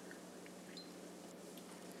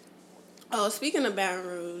 Oh, speaking of Baton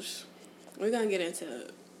Rouge, we're gonna get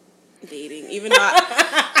into dating. Even though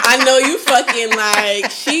I know you fucking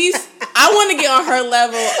like, I want to get on her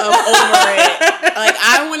level of over it. Like,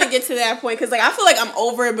 I want to get to that point. Because, like, I feel like I'm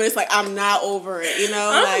over it, but it's like I'm not over it, you know?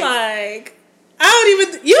 I'm like I don't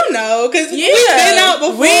even, because we've been out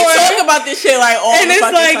before. We talk about this shit like all the fucking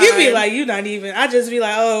time. And it's like, you be like, you not even, I just be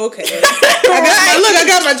like, oh, okay. I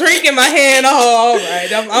got my drink in my hand. Oh, all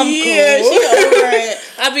right. I'm cool. Yeah, she over it.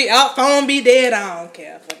 I be out, phone be dead. I don't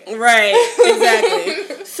care. Right,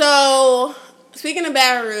 exactly. So, speaking of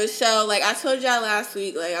Baton Rouge, so, like, I told y'all last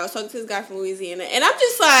week, like, I was talking to this guy from Louisiana, and I'm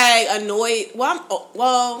just, like, annoyed.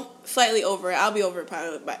 Well, slightly over it. I'll be over it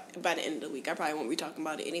probably by the end of the week. I probably won't be talking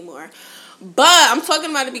about it anymore. But I'm talking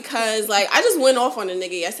about it because, like, I just went off on a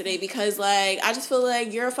nigga yesterday because, like, I just feel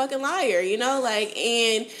like you're a fucking liar, you know? Like,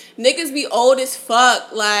 and niggas be old as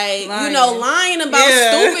fuck, like, lying. You know, lying about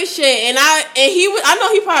stupid shit. And I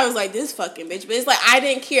know he probably was like, this fucking bitch. But it's like, I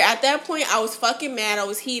didn't care. At that point, I was fucking mad. I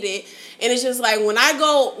was heated. And it's just like, when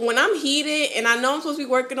I'm heated and I know I'm supposed to be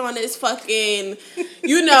working on this fucking,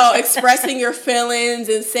 you know, expressing your feelings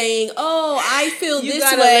and saying, oh, I feel this way. You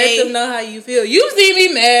gotta let them know how you feel. You see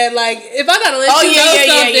me mad. Like, if I gotta let you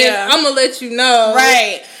know something, I'm gonna let you know.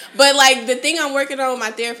 Right. But, like, the thing I'm working on with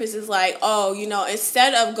my therapist is, like, oh, you know,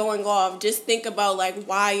 instead of going off, just think about, like,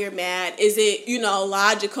 why you're mad. Is it, you know,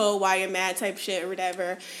 logical why you're mad type shit or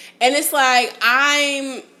whatever? And it's like,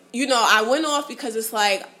 I went off because it's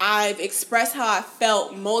like I've expressed how I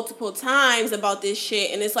felt multiple times about this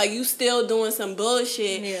shit, and it's like you still doing some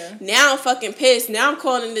bullshit. Yeah. Now I'm fucking pissed. Now I'm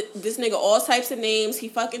calling this nigga all types of names. He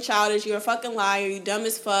fucking childish. You're a fucking liar. You dumb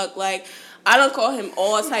as fuck. Like, I don't call him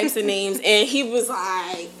all types of names, and he was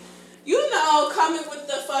like, you know, coming with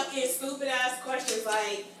the fucking stupid ass questions,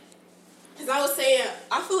 like. Because I was saying,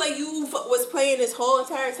 I feel like you was playing this whole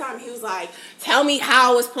entire time. He was like, tell me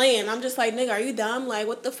how I was playing. I'm just like, nigga, are you dumb? Like,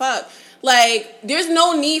 what the fuck? Like, there's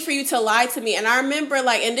no need for you to lie to me. And I remember,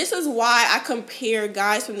 like, and this is why I compare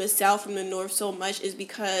guys from the South from the North so much, is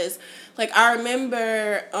because, like, I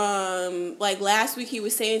remember, like, last week he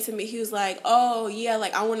was saying to me, he was like, oh, yeah,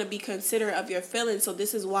 like, I want to be considerate of your feelings, so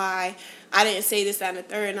this is why I didn't say this, that, and the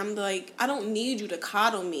third. And I'm like, I don't need you to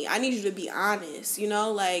coddle me. I need you to be honest, you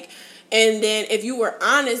know? Like, and then if you were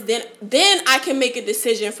honest, then I can make a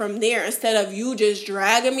decision from there instead of you just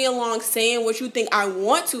dragging me along saying what you think I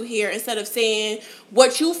want to hear instead of saying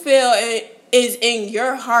what you feel is in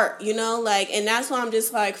your heart, you know? Like, and that's why I'm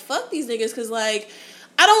just like, fuck these niggas, because, like,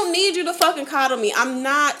 I don't need you to fucking coddle me. I'm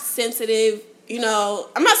not sensitive, you know?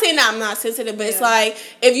 I'm not saying that I'm not sensitive, but it's like,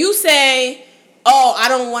 if you say, oh, I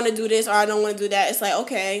don't want to do this or I don't want to do that, it's like,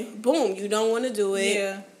 okay, boom, you don't want to do it.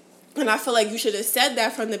 Yeah. And I feel like you should have said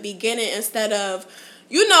that from the beginning instead of,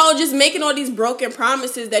 you know, just making all these broken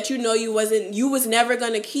promises that you know you was never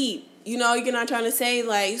going to keep. You know, you're not trying to say,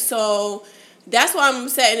 like, so that's why I'm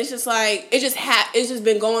upset. And it's just like, it's just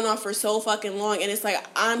been going on for so fucking long. And it's like,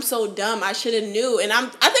 I'm so dumb. I should have knew. And I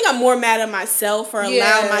think I'm more mad at myself for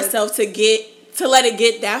allowing myself to let it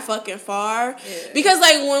get that fucking far. Yeah. Because,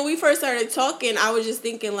 like, when we first started talking, I was just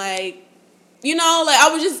thinking, like, you know, like,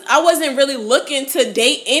 I wasn't really looking to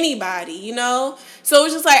date anybody, you know? So it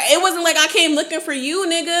was just like, it wasn't like I came looking for you,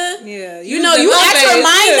 nigga. Yeah. You know, you asked for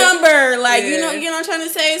my number. Like, you know what I'm trying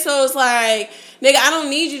to say? So it's like, nigga, I don't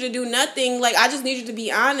need you to do nothing. Like, I just need you to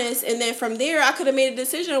be honest. And then from there, I could have made a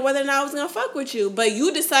decision on whether or not I was going to fuck with you. But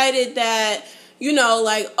you decided that, you know,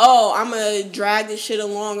 like, oh, I'm going to drag this shit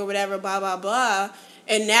along or whatever, blah, blah, blah.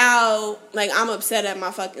 And now, like, I'm upset at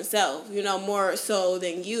my fucking self, you know, more so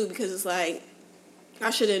than you, because it's like, I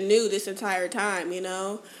should have knew this entire time, you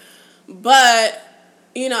know? But,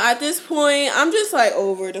 you know, at this point, I'm just, like,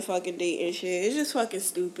 over the fucking dating shit. It's just fucking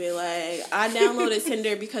stupid. Like, I downloaded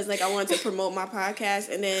Tinder because, like, I wanted to promote my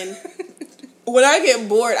podcast, and then when I get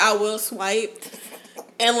bored, I will swipe.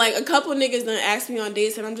 And, like, a couple niggas done ask me on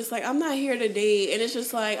dates, and I'm just like, I'm not here to date. And it's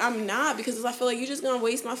just like, I'm not, because I feel like you're just gonna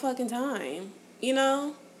waste my fucking time, you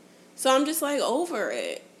know? So I'm just, like, over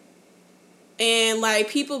it. And, like,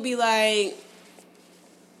 people be like,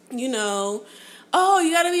 you know, oh,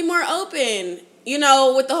 you gotta be more open, you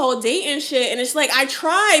know, with the whole dating shit. And it's like, I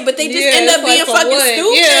tried, but they just end up being fucking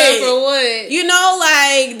stupid. Yeah, for what? You know,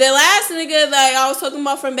 like, the last nigga, like, I was talking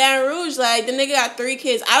about from Baton Rouge, like, the nigga got 3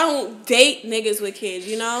 kids. I don't date niggas with kids,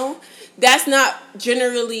 you know? That's not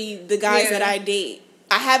generally the guys that I date.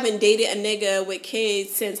 I haven't dated a nigga with kids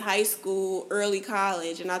since high school, early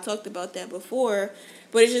college, and I talked about that before.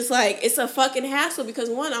 But it's just like, it's a fucking hassle because,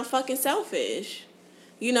 one, I'm fucking selfish.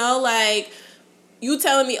 You know, like, you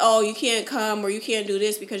telling me, oh, you can't come or you can't do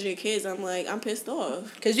this because you're kids. I'm like, I'm pissed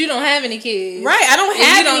off. Because you don't have any kids. Right, I don't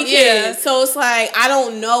have any kids. Yeah. So it's like, I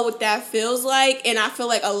don't know what that feels like. And I feel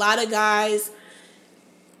like a lot of guys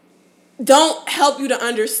don't help you to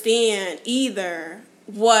understand either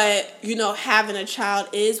what, you know, having a child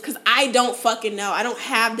is. Because I don't fucking know. I don't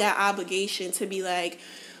have that obligation to be like,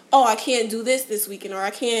 oh, I can't do this weekend, or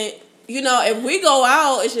I can't. You know, if we go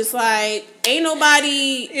out, it's just like, ain't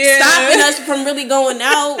nobody stopping us from really going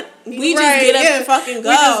out. We just get up and fucking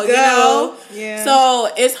go, you know? Yeah. So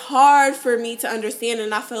it's hard for me to understand,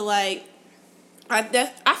 and I feel like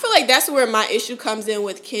that's where my issue comes in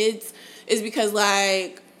with kids, is because,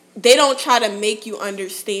 like, they don't try to make you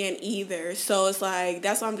understand either. So it's like,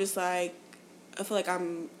 that's why I'm just like, I feel like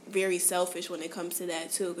I'm very selfish when it comes to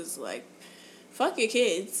that too, because, like, fuck your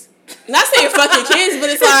kids. Not saying fuck your kids, but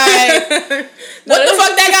it's like, what the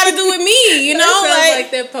fuck that got to do with me, you know?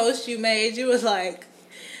 Like that post you made, you was like,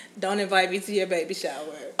 don't invite me to your baby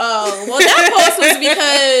shower. Oh, well, that post was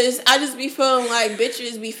because I just be feeling like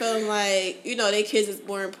bitches be feeling like, you know, their kids is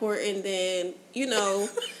more important than, you know,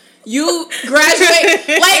 you graduate.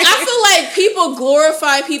 Like, I feel like people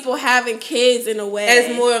glorify people having kids in a way.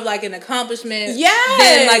 As more of like an accomplishment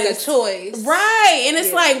than like a choice. Right. And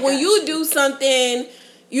it's like, when you do something,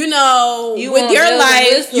 you know, with your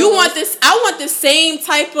life, you want this. I want the same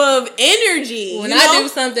type of energy. When I do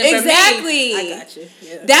something for me, I got you.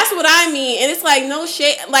 Yeah. That's what I mean. And it's like, no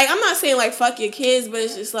shit. Like, I'm not saying like fuck your kids, but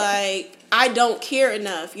it's just like, I don't care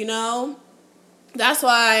enough, you know? That's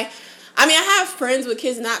why, I mean, I have friends with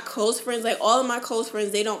kids, not close friends. Like, all of my close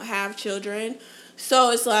friends, they don't have children.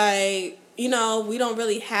 So it's like, you know, we don't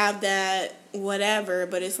really have that whatever,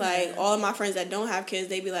 but it's like, all of my friends that don't have kids,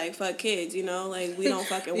 they be like, fuck kids, you know, like, we don't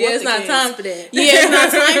fucking want it's not kids. time for that. Yeah, it's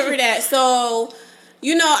not time for that. So,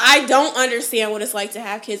 you know, I don't understand what it's like to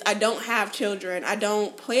have kids. I don't have children. I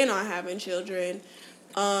don't plan on having children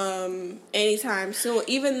anytime soon,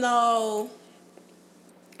 even though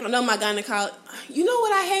I know my gynecologist, you know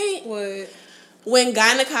what I hate? What? When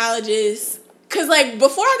gynecologists, because, like,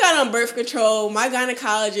 before I got on birth control, my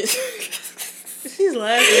gynecologist... She's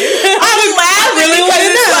laughing. I'm laughing really because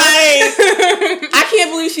it's like, I can't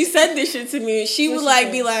believe she said this shit to me. She would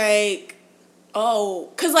like be like, oh,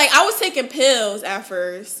 because like I was taking pills at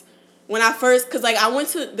first. Because like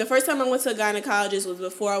the first time I went to a gynecologist was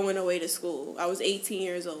before I went away to school. I was 18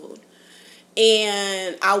 years old.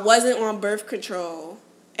 And I wasn't on birth control.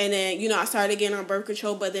 And then, you know, I started getting on birth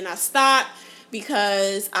control, but then I stopped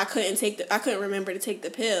because I couldn't remember to take the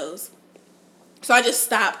pills. So I just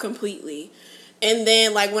stopped completely. And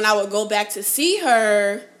then, like, when I would go back to see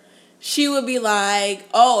her, she would be like,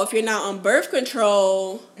 oh, if you're not on birth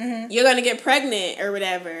control, you're going to get pregnant or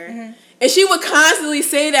whatever. Mm-hmm. And she would constantly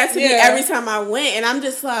say that to me every time I went. And I'm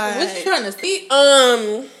just like... What's she trying to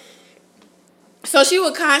say? So she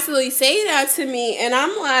would constantly say that to me. And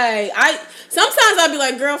I'm like... Sometimes I'd be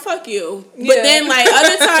like, girl, fuck you. But then, like,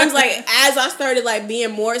 other times, like, as I started, like,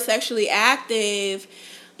 being more sexually active...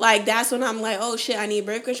 Like, that's when I'm like, oh, shit, I need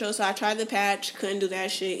birth control. So I tried the patch. Couldn't do that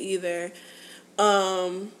shit either.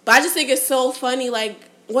 But I just think it's so funny. Like,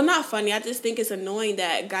 well, not funny. I just think it's annoying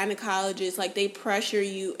that gynecologists, like, they pressure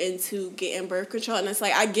you into getting birth control. And it's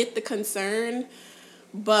like, I get the concern.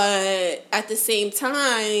 But at the same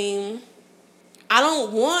time, I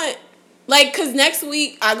don't want... Like, because next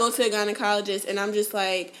week I go to a gynecologist and I'm just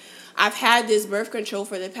like... I've had this birth control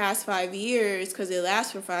for the past 5 years because it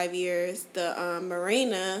lasts for 5 years, the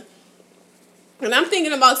Mirena. And I'm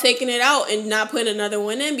thinking about taking it out and not putting another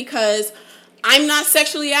one in because I'm not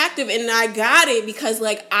sexually active, and I got it because,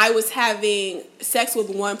 like, I was having sex with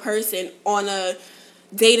one person on a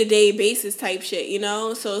day-to-day basis type shit, you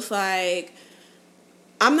know? So it's like,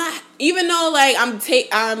 I'm not, even though, like, I'm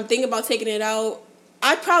thinking about taking it out,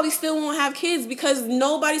 I probably still won't have kids because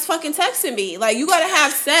nobody's fucking texting me. Like, you gotta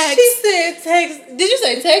have sex. She said text. Did you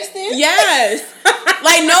say texting? Yes.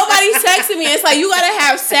 Like, nobody's texting me. It's like, you gotta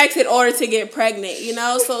have sex in order to get pregnant, you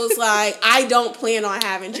know? So it's like, I don't plan on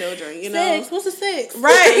having children, you know? Sex? What's a sex?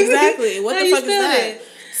 Right, exactly. What the fuck is that? It?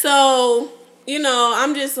 So, you know,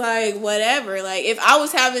 I'm just like, whatever. Like, if I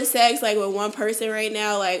was having sex, like, with one person right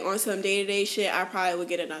now, like, on some day-to-day shit, I probably would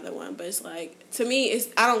get another one. But it's like, to me,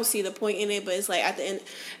 I don't see the point in it, but it's like, at the end,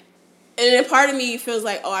 and then part of me feels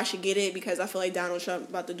like, oh, I should get it because I feel like Donald Trump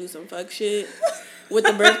about to do some fuck shit with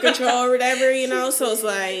the birth control or whatever, you know? So it's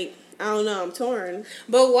like, I don't know, I'm torn.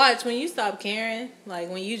 But watch, when you stop caring, like,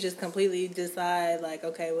 when you just completely decide, like,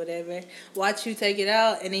 okay, whatever, watch you take it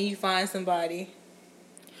out, and then you find somebody.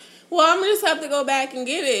 Well, I'm going to just have to go back and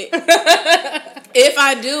get it. If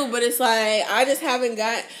I do, but it's like, I just haven't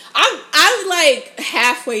got... I like,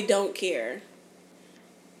 halfway don't care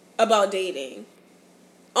about dating.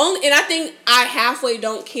 And I think I halfway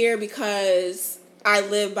don't care because I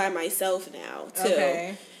live by myself now, too.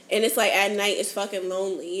 Okay. And it's like, at night, it's fucking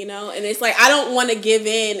lonely, you know? And it's like, I don't want to give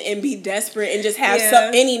in and be desperate and just have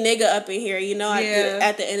any nigga up in here, you know,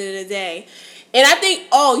 at the end of the day. And I think,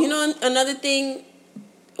 you know, another thing...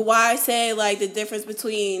 why I say, like, the difference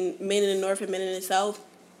between men in the North and men in the South.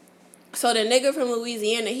 So the nigga from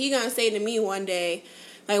Louisiana, he gonna say to me one day,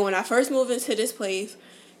 like, when I first moved into this place,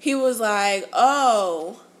 he was like,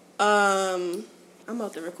 I'm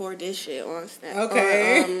about to record this shit on Snap.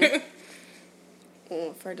 Okay.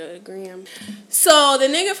 For the gram. So the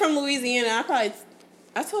nigga from Louisiana,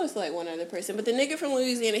 I told this to, like, one other person, but the nigga from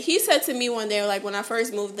Louisiana, he said to me one day, like, when I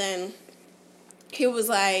first moved in, he was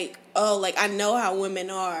like, oh, like, I know how women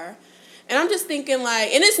are. And I'm just thinking,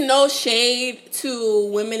 like, and it's no shade to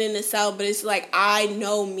women in the South, but it's like, I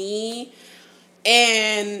know me.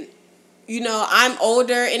 And, you know, I'm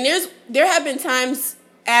older. And there have been times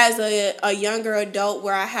as a younger adult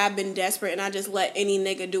where I have been desperate and I just let any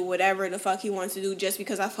nigga do whatever the fuck he wants to do just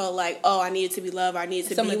because I felt like, oh, I needed to be loved. I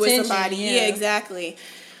needed to be with somebody. Yeah, exactly.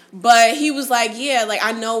 But he was like, yeah, like,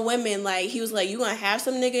 I know women. Like, he was like, you gonna have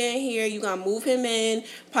some nigga in here. You gonna move him in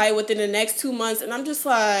probably within the next 2 months. And I'm just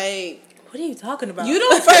like... what are you talking about?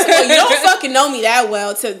 First of all, you don't fucking know me that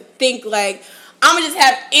well to think, like, I'm gonna just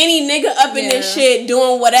have any nigga up in this shit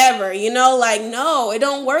doing whatever, you know? Like, no, it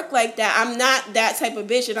don't work like that. I'm not that type of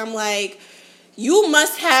bitch. And I'm like... you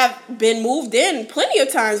must have been moved in plenty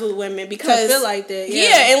of times with women because... I feel like that,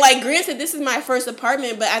 yeah. And, like, granted, this is my first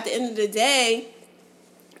apartment, but at the end of the day...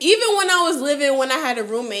 even when I had a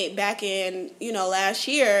roommate back in, you know, last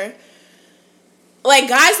year, like,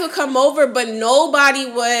 guys would come over, but nobody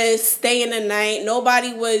was staying the night.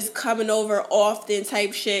 Nobody was coming over often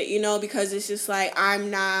type shit, you know, because it's just like, I'm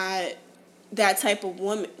not that type of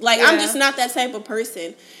woman. Like, I'm just not that type of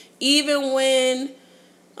person. Even when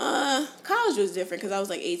college was different because I was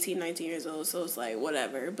like 18, 19 years old, so it's like,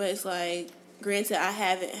 whatever. But it's like, granted, I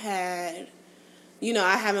haven't had... you know,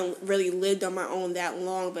 I haven't really lived on my own that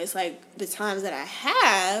long, but it's like the times that I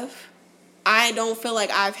have, I don't feel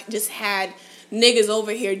like I've just had niggas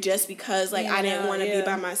over here just because, like, I didn't want to be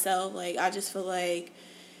by myself. Like, I just feel like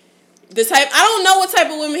I don't know what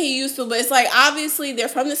type of women he used to, but it's like, obviously,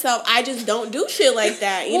 they're from the South. I just don't do shit like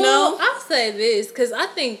that, you know? I'll say this, because I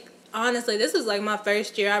think, honestly, this was, like, my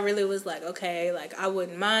first year. I really was like, okay, like, I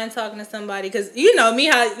wouldn't mind talking to somebody. Because, you know, me,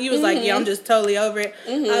 how you was like, yeah, I'm just totally over it.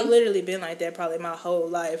 I've literally been like that probably my whole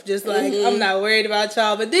life. Just like, I'm not worried about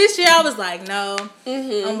y'all. But this year, I was like, no.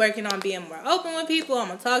 I'm working on being more open with people. I'm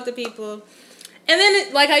going to talk to people. And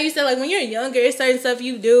then, like how you said, like, when you're younger, it's certain stuff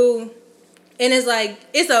you do. And it's like,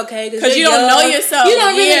 it's okay. Because you don't know yourself. You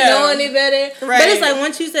don't really know any better. Right. But it's like,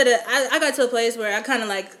 once you said it, I got to a place where I kind of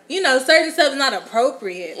like, you know, certain stuff is not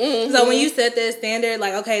appropriate. So when you set that standard,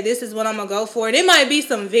 like, okay, this is what I'm going to go for. And it might be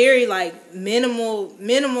some very, like, minimal.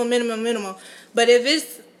 But if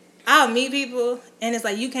it's, I'll meet people, and it's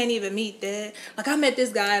like, you can't even meet that. Like, I met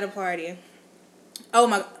this guy at a party. Oh,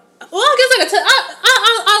 my. Well, I guess I could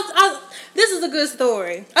tell. This is a good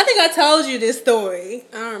story. I think I told you this story.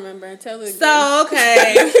 I don't remember. Tell it again. So,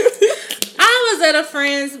 okay. I was at a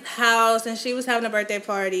friend's house and she was having a birthday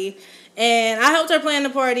party. And I helped her plan the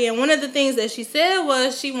party. And one of the things that she said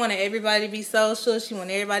was she wanted everybody to be social. She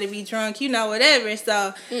wanted everybody to be drunk, whatever.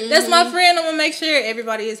 So that's my friend. I'm going to make sure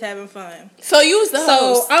everybody is having fun. So you was the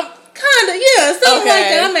host. So I'm kind of, something like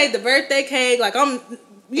that. I made the birthday cake. Like, I'm,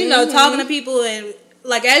 talking to people. And,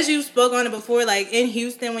 like, as you spoke on it before, like, in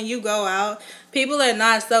Houston, when you go out, people are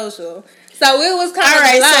not social. So it was kind of all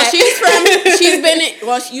right. So she's been in,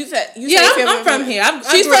 well, you said I'm from here.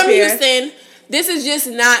 She's from Houston. This is just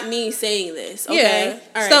not me saying this, okay? Yeah.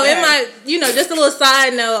 All right, so in my, just a little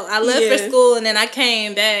side note, I left for school and then I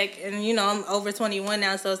came back and, I'm over 21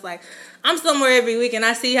 now, so it's like, I'm somewhere every week and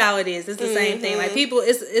I see how it is. It's the same thing. Like, people,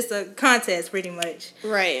 it's a contest pretty much.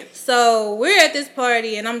 Right. So we're at this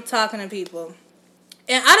party and I'm talking to people.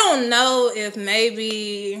 And I don't know if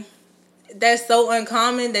maybe that's so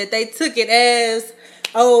uncommon that they took it as,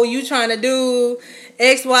 oh, you trying to do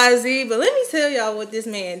X, Y, Z. But let me tell y'all what this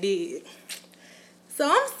man did. So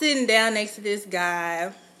I'm sitting down next to this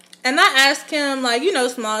guy, and I asked him, like,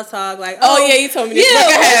 small talk, like, oh yeah, you told me this.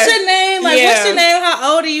 Yeah, what's your name? Like, what's your name?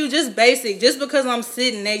 How old are you? Just basic, just because I'm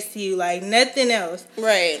sitting next to you, like, nothing else.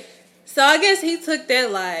 Right. So I guess he took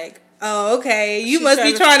that like, oh, okay, you must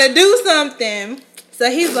be trying to do something. So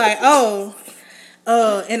he's like,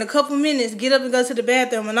 in a couple minutes, get up and go to the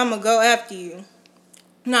bathroom, and I'm going to go after you.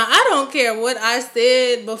 Now, I don't care what I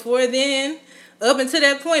said before then, up until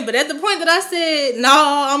that point, but at the point that I said, no,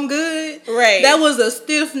 I'm good, right, that was a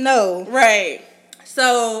stiff no. Right.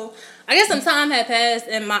 So, I guess some time had passed,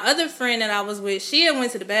 and my other friend that I was with, she had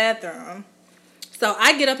went to the bathroom. So,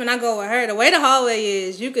 I get up and I go with her. The way the hallway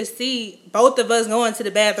is, you could see both of us going to the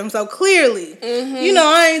bathroom. So, clearly,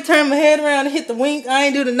 I ain't turn my head around and hit the wink. I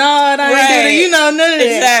ain't do the nod. I ain't do the, none of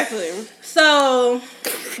that. Exactly. So,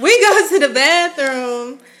 we go to the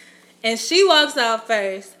bathroom, and she walks out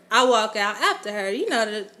first. I walk out after her.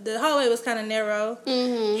 The hallway was kind of narrow.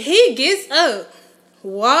 He gets up,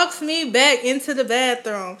 walks me back into the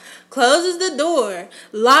bathroom, closes the door,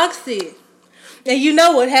 locks it. And you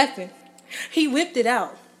know what happened? He whipped it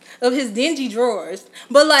out of his dingy drawers.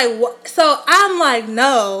 But, so I'm like,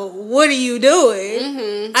 no, what are you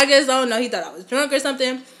doing? I guess, I don't know, he thought I was drunk or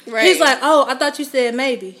something. Right. He's like, oh, I thought you said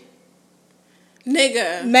maybe.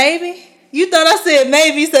 Nigga. Maybe? You thought I said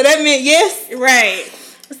maybe, so that meant yes? Right.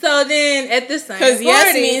 So then at the same party. Because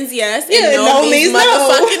yes means yes and no means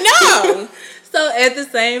motherfucking no. So at the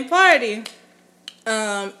same party,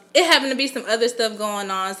 it happened to be some other stuff going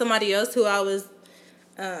on. Somebody else who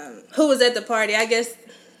who was at the party, I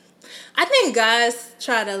think guys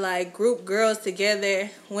try to group girls together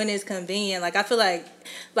when it's convenient. I feel like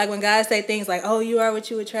when guys say things like, oh, you are what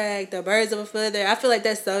you attract, the birds of a feather, I feel like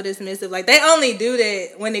that's so dismissive. They only do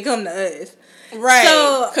that when they come to us. Right.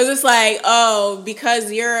 So, because it's like, oh, because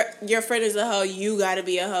your friend is a hoe, you gotta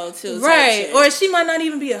be a hoe too. Right. Or she might not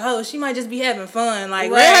even be a hoe. She might just be having fun.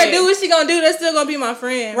 Let her do what she gonna do. That's still gonna be my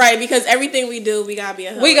friend. Right. Because everything we do, we gotta be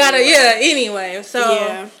a hoe. We gotta, anyway.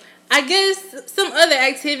 So, I guess some other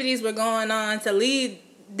activities were going on to lead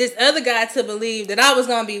this other guy to believe that I was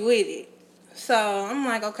gonna be with it. So, I'm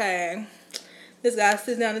like, okay. This guy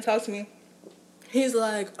sits down and talks to me. He's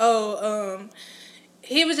like,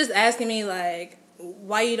 he was just asking me,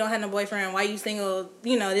 why you don't have no boyfriend? Why you single?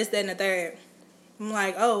 This, that, and the third. I'm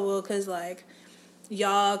like, oh, well, because,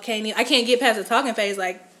 y'all can't... I can't get past the talking phase.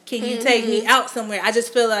 Can you take me out somewhere? I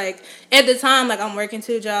just feel like, at the time, I'm working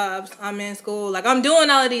 2 jobs. I'm in school. I'm doing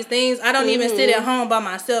all of these things. I don't even sit at home by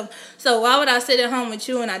myself. So why would I sit at home with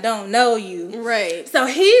you and I don't know you? Right. So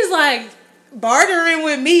he's, bartering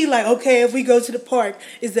with me, okay, if we go to the park,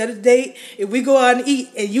 is that a date? If we go out and eat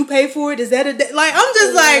and you pay for it, is that a date? I'm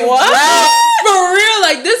just what? For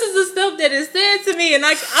real, this is the stuff that is said to me, and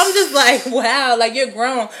I'm just wow, you're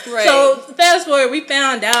grown. Right. So fast forward, we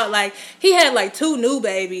found out he had 2 new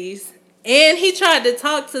babies, and he tried to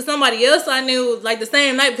talk to somebody else I knew the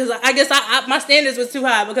same night, because I guess my standards was too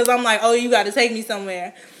high, because I'm oh, you got to take me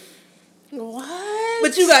somewhere. What?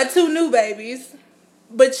 But you got 2 new babies.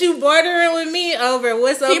 But you bartering with me over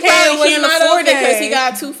what's okay. He probably can't afford it because he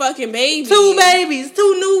got 2 fucking babies. 2 babies,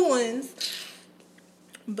 2 new ones.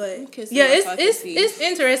 But it's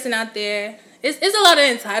interesting out there. It's a lot of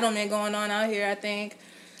entitlement going on out here. I think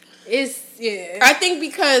I think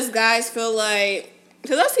because guys feel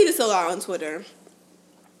because I see this a lot on Twitter.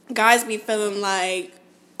 Guys be feeling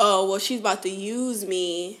oh, well, she's about to use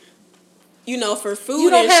me. For food. You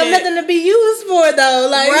don't have nothing to be used for, though.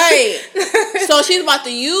 Right. So she's about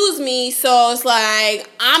to use me, so it's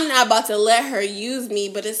I'm not about to let her use me,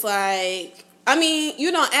 but it's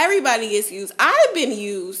everybody gets used. I've been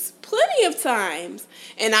used plenty of times.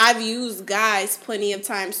 And I've used guys plenty of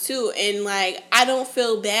times too. And like, I don't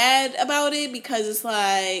feel bad about it because it's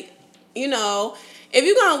like, you know, if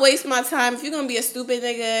you're going to waste my time, if you're going to be a stupid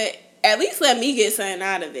nigga, at least let me get something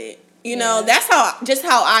out of it. You know, that's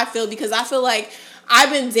how I feel, because I feel like I've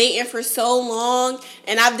been dating for so long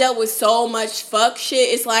and I've dealt with so much fuck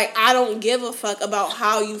shit. It's like, I don't give a fuck about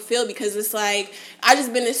how you feel, because it's like, I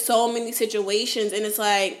just been in so many situations, and it's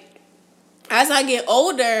like, as I get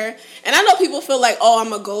older, and I know people feel like, oh,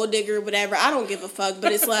 I'm a gold digger or whatever. I don't give a fuck.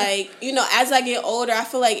 But it's like, you know, as I get older, I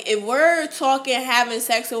feel like if we're talking, having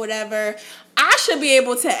sex or whatever, I should be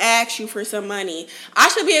able to ask you for some money. I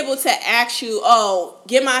should be able to ask you, oh,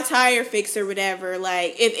 get my tire fixed or whatever.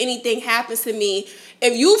 Like, if anything happens to me,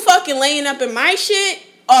 if you fucking laying up in my shit,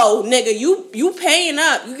 oh, nigga, you paying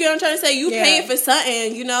up. You get what I'm trying to say? You paying for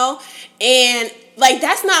something, you know? And like,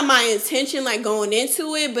 that's not my intention, like, going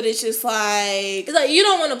into it, but it's just like, it's like, you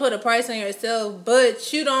don't want to put a price on yourself,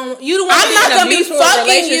 but you don't want to be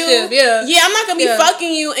fucking you. Yeah, I'm not gonna be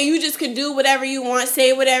fucking you, and you just could do whatever you want,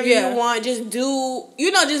 say whatever you want, just do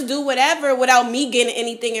whatever without me getting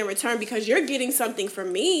anything in return, because you're getting something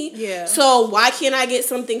from me. Yeah. So why can't I get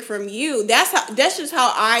something from you? That's just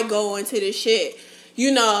how I go into this shit.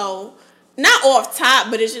 You know, not off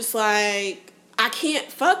top, but it's just like, I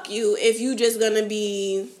can't fuck you if you just gonna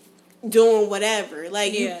be doing whatever.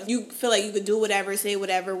 Like, you feel like you could do whatever, say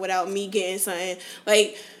whatever without me getting something.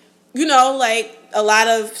 Like, you know, like a lot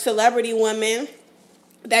of celebrity women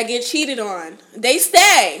that get cheated on, they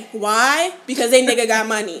stay. Why? Because they nigga got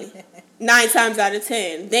money. 9 times out of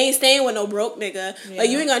 10. They ain't staying with no broke nigga. Yeah. Like,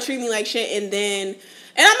 you ain't gonna treat me like shit, and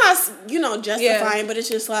I'm not, you know, justifying, but it's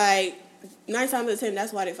just like, 9 times out of 10,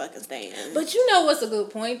 that's why they fucking staying. But you know what's a good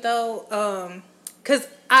point, though? Because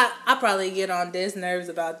I probably get on this nerves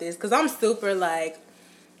about this, because I'm super like,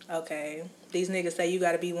 okay, these niggas say you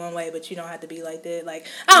got to be one way, but you don't have to be like that. Like,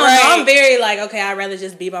 I don't know. I'm very like, okay, I'd rather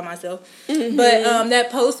just be by myself. Mm-hmm. But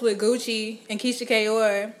that post with Gucci and Keisha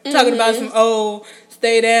Kaur talking about some,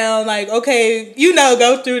 stay down, like, okay, you know,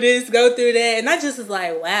 go through this, go through that. And I just was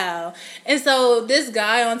like, wow. And so this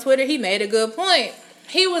guy on Twitter, he made a good point.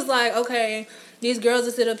 He was like, okay, these girls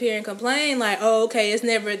will sit up here and complain like, oh, okay, it's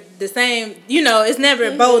never the same, you know, it's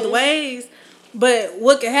never both ways. But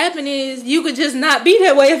what could happen is you could just not be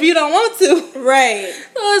that way if you don't want to. Right.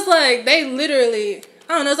 So it's like, they literally,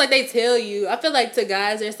 I don't know, it's like they tell you. I feel like to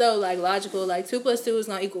guys, they're so like logical, like 2 + 2 is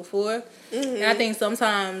going to equal 4. Mm-hmm. And I think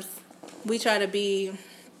sometimes we try to be,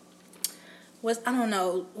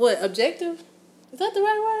 objective? Is that the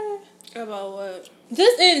right word? About what?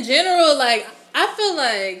 Just in general, like, I feel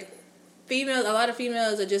like a lot of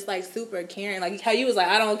females are just like super caring. Like how you was like,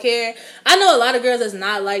 I don't care. I know a lot of girls that's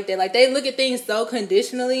not like that. Like they look at things so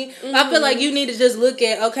conditionally. Mm-hmm. I feel like you need to just look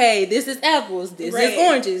at, okay, this is apples, this is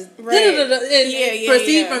oranges, and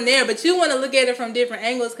proceed from there. But you want to look at it from different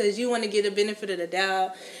angles because you want to get a benefit of the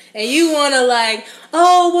doubt. And you want to like,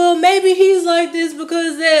 oh, well, maybe he's like this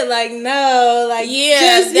because that. Like, no. Like,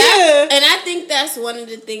 And I think that's one of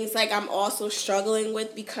the things, like, I'm also struggling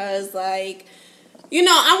with because, like, you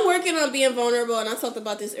know, I'm working on being vulnerable, and I talked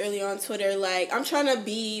about this earlier on Twitter. Like, I'm trying to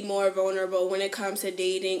be more vulnerable when it comes to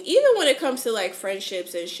dating, even when it comes to, like,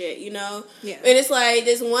 friendships and shit, you know? Yeah. And it's like,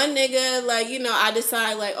 this one nigga, like, you know, I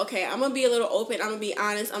decide, like, okay, I'm going to be a little open, I'm going to be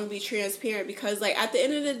honest, I'm going to be transparent, because, like, at the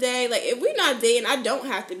end of the day, like, if we're not dating, I don't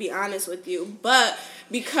have to be honest with you. But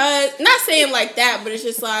because, not saying like that, but it's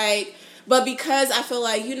just like, but because I feel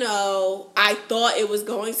like, you know, I thought it was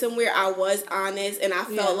going somewhere, I was honest, and I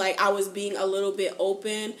felt like I was being a little bit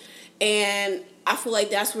open, and I feel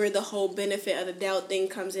like that's where the whole benefit of the doubt thing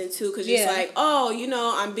comes in too, because it's like, oh, you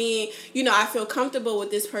know, I'm being, you know, I feel comfortable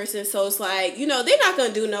with this person, so it's like, you know, they're not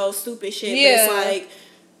going to do no stupid shit, but it's like,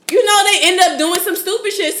 you know, they end up doing some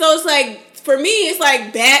stupid shit, so it's like, for me, it's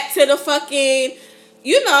like back to the fucking,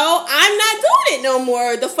 you know, I'm not doing it no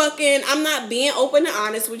more. I'm not being open and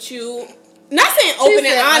honest with you. Not saying open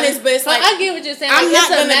and honest, but it's like, I get what you're saying. Like, I'm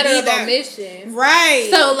not it's a matter of omission. Right.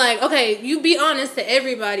 So, like, okay, you be honest to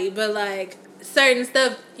everybody, but, like, certain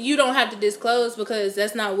stuff you don't have to disclose because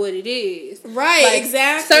that's not what it is. Right, like,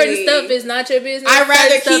 exactly. Certain stuff is not your business. I'd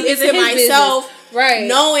rather keep it to myself, right?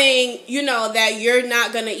 Knowing, you know, that you're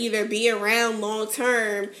not going to either be around long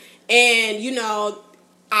term, and, you know,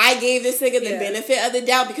 I gave this nigga the benefit of the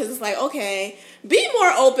doubt because it's like, okay, be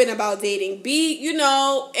more open about dating. Be, you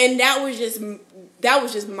know, and that was just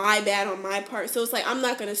my bad on my part. So it's like, I'm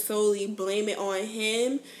not going to solely blame it on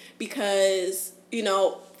him because, you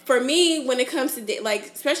know, for me, when it comes to,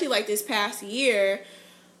 like, especially like this past year,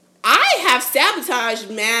 I have sabotaged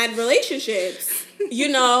mad relationships. You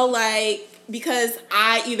know, like, because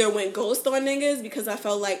I either went ghost on niggas because I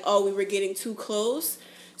felt like, oh, we were getting too close.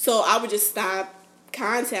 So I would just stop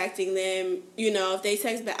contacting them. You know, if they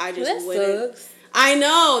text back, I just wouldn't. Sucks. I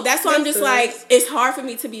know. That's why I'm just like, it's hard for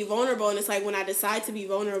me to be vulnerable. And it's like, when I decide to be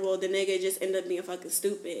vulnerable, the nigga just end up being fucking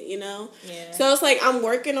stupid, you know? Yeah. So it's like, I'm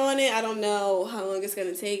working on it. I don't know how long it's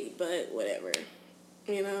going to take, but whatever.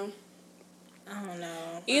 You know? I don't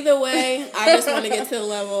know. Either way, I just want to get to the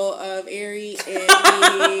level of Ari and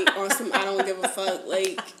be on some I don't give a fuck.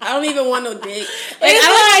 Like, I don't even want no dick. Like, I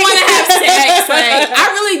don't even want to have sex. Like,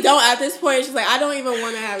 I really don't at this point. It's just like, I don't even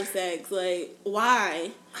want to have sex. Like,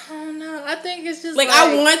 why? I don't know. I think it's just like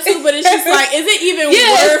I want to, but it's just like, is it even worth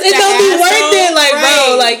it? It's gonna be worth it. Like,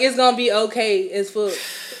 bro, like, it's gonna be okay as fuck.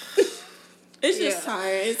 It's just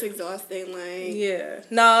tired. It's exhausting. Like, I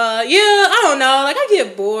don't know. Like, I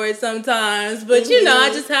get bored sometimes, but you know, I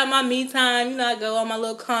just have my me time. You know, I go on my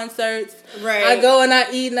little concerts. Right. I go and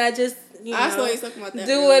I eat and I just I saw you talking about that.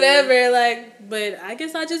 Do whatever. Like, but I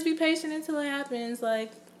guess I'll just be patient until it happens.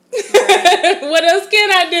 Like, what else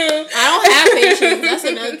can I do? I don't have patience. That's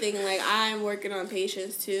another thing. Like, I'm working on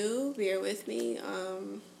patience too. Bear with me.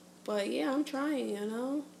 But yeah, I'm trying. You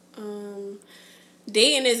know.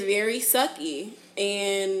 Dating is very sucky,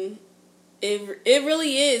 and it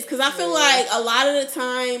really is, because I feel like a lot of the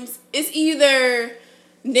times it's either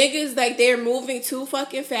niggas like they're moving too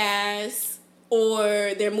fucking fast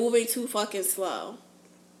or they're moving too fucking slow.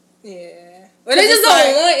 Yeah. Or they just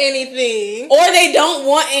don't want anything. Or they don't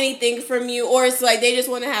want anything from you, or it's like they just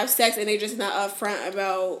want to have sex and they're just not upfront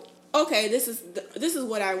about, okay, this is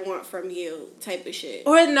what I want from you type of shit.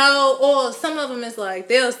 Or no, or some of them is like,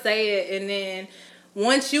 they'll say it and then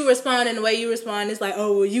once you respond in the way you respond, it's like,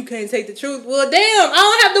 oh, well, you can't take the truth. Well, damn, I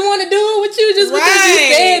don't have to want to do it with you just because you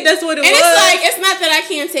said that's what it was. And it's like, it's not that I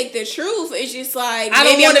can't take the truth. It's just like, I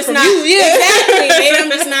don't want it from you. Yeah. Exactly. Maybe I'm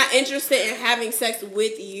just not interested in having sex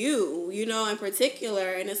with you, you know, in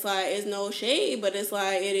particular. And it's like, it's no shade, but it's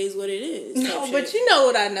like, it is what it is. No, but you know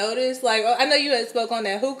what I noticed? Like, I know you had spoke on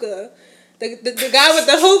that hookah. The guy with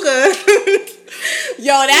the hookah.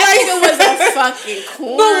 Yo, that nigga was a fucking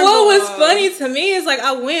cornball. But what was funny to me is, like,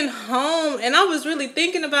 I went home and I was really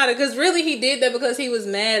thinking about it, because really he did that because he was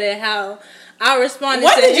mad at how I responded to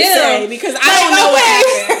him. What did you say? Because I don't know what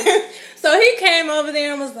happened. So he came over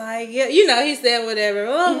there and was like, yeah, you know, he said whatever.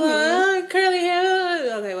 Curly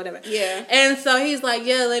hair. Okay, whatever. Yeah. And so he's like,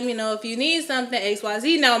 yeah, let me know if you need something,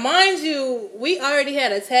 XYZ. Now, mind you, we already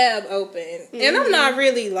had a tab open. And I'm not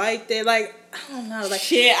really like that. Like, I don't know. Like,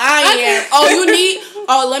 shit, I am. Oh, you need...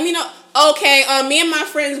 Oh, let me know. Okay, me and my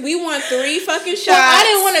friends, we want 3 fucking shots. So I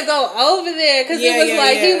didn't want to go over there because he was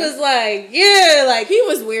like, he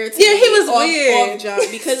was weird to me. He was weird. Off jump,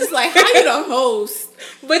 because it's like, how you the host?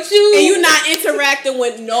 But you not interacting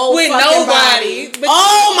with nobody.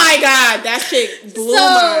 Oh my God, that shit blew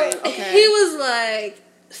mine. Okay. He was like,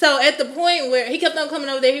 so at the point where he kept on coming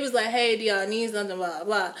over there, he was like, hey, do y'all need something, blah,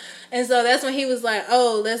 blah. And so that's when he was like,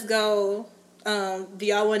 oh, let's go. Do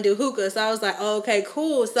y'all want to do hookah? So I was like, oh, okay,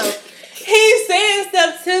 cool. So he's saying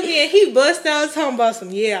stuff to me and he bust out talking about some,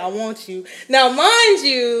 yeah, I want you. Now, mind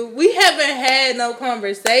you, we haven't had no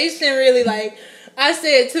conversation really. Like, I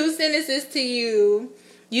said 2 sentences to you.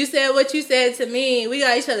 You said what you said to me. We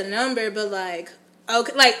got each other's number, but like,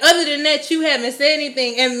 okay, like other than that, you haven't said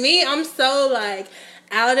anything. And me, I'm so like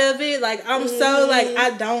out of it. Like, I'm so like,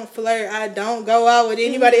 I don't flirt. I don't go out with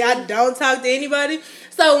anybody. I don't talk to anybody.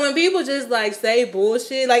 So when people just like say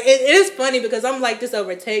bullshit, like it is funny because I'm like this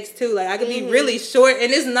over text too. Like I could be really short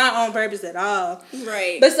and it's not on purpose at all.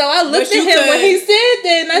 Right. But so I looked at him when he said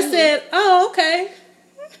that and I said, oh, okay.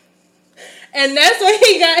 And that's when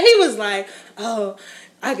he was like, oh,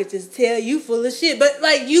 I could just tell you full of shit. But,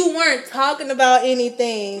 like, you weren't talking about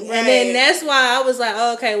anything. Right. And then that's why I was like,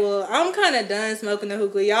 oh, okay, well, I'm kind of done smoking the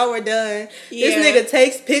hookah. Y'all were done. Yeah. This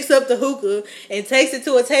nigga picks up the hookah and takes it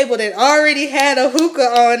to a table that already had a hookah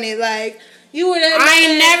on it. Like, you were that I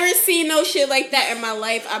ain't never seen no shit like that in my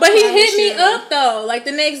life. But he hit me up, though, like,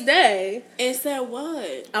 the next day. And said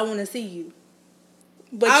what? I want to see you.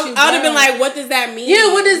 But I would have been like, what does that mean?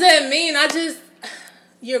 Yeah, what does that mean?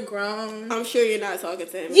 You're grown. I'm sure you're not talking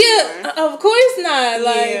to him Yeah, anymore. Of course not.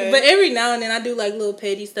 Like, but every now and then I do like little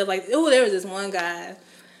petty stuff. Like, there was this one guy.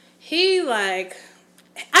 He like,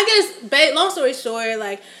 I guess, long story short,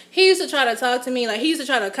 like he used to try to talk to me. Like he used to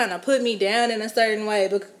try to kind of put me down in a certain way.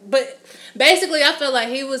 But basically, I felt like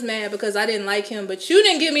he was mad because I didn't like him. But you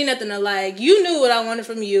didn't give me nothing to like. You knew what I wanted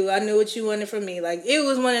from you. I knew what you wanted from me. Like it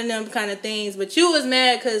was one of them kind of things. But you was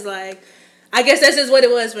mad because like, I guess that's just what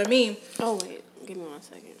it was for me. Oh wait. Give me 1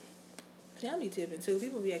 second. Yeah, I be tipping too.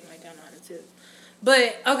 People be acting like they don't know how to tip.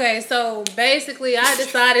 But, okay, so basically I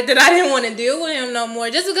decided that I didn't want to deal with him no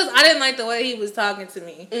more just because I didn't like the way he was talking to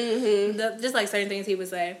me. Mm-hmm. Just like certain things he would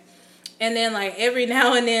say. And then, like, every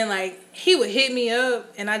now and then, like, he would hit me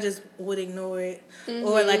up and I just would ignore it. Mm-hmm.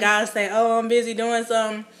 Or, like, I'll say, oh, I'm busy doing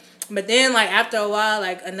something. But then, like, after a while,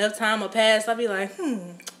 like, enough time will pass, I'll be like,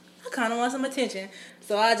 I kind of want some attention.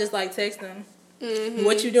 So I just, like, text him. Mm-hmm.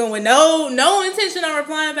 What you doing with no intention on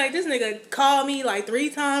replying back. This nigga called me like 3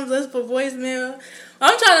 times, left for voicemail.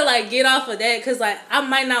 I'm trying to like get off of that because like I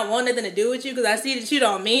might not want nothing to do with you because I see that you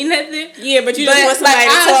don't mean nothing. Yeah, but you just want somebody to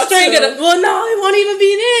talk to. Well, no, it won't even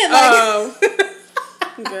be that.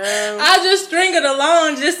 Like, girl. I'll just string it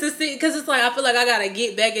along just to see because it's like I feel like I gotta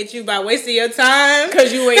get back at you by wasting your time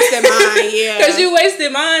because you wasted mine. Yeah, because you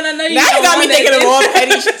wasted mine. I know you. Now you got me thinking of all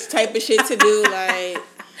petty type of shit to do like.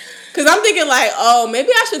 Cause I'm thinking like, oh, maybe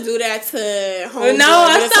I should do that to home. No,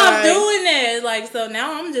 I stopped doing that. Like, so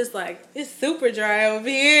now I'm just like, it's super dry over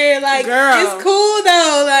here. Like, girl, it's cool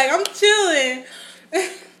though. Like, I'm chilling.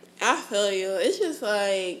 I feel you. It's just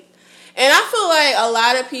like, and I feel like a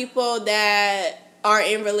lot of people that are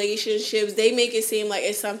in relationships, they make it seem like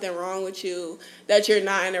it's something wrong with you that you're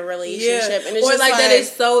not in a relationship, and it's or just like that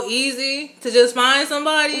it's so easy to just find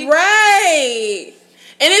somebody, right?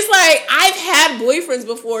 And it's like, I've had boyfriends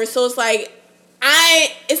before, so it's like,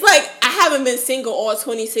 I haven't been single all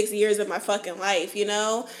 26 years of my fucking life, you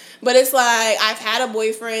know? But it's like, I've had a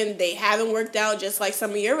boyfriend, they haven't worked out, just like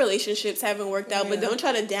some of your relationships haven't worked out, but don't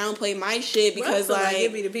try to downplay my shit because, like...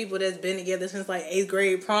 it be the people that's been together since, like, 8th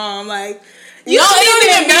grade prom, like... You don't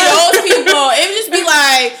even be those people. It would just be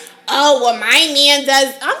like... Oh, well, my man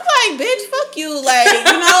does... I'm like, bitch, fuck you. Like, you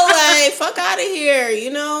know, like, fuck out of here,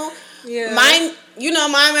 you know? Yeah. Mine... You know,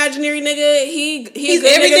 my imaginary nigga, he's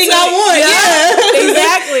everything I want. Yeah,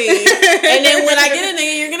 exactly. And then when I get a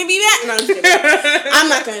nigga, you're gonna be that. No, I'm just kidding. I'm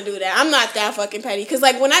not gonna do that. I'm not that fucking petty. Cause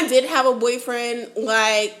like when I did have a boyfriend,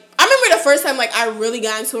 like I remember the first time like I really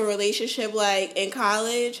got into a relationship like in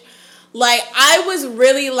college. Like I was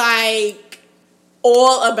really like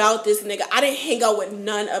all about this nigga. I didn't hang out with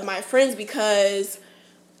none of my friends because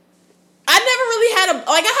I never really had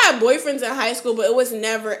I had boyfriends in high school, but it was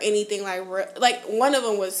never anything like one of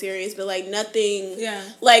them was serious, but like nothing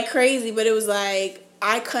like crazy, but it was like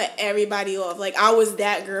I cut everybody off. Like I was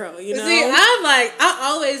that girl, you know? See, I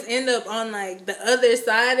always end up on like the other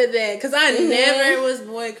side of that because I never was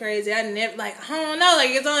boy crazy. I never I don't know,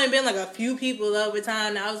 like it's only been like a few people over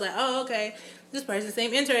time that I was like, oh, okay, this person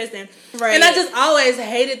seemed interesting. Right. And I just always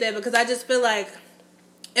hated that because I just feel like,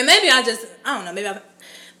 and maybe I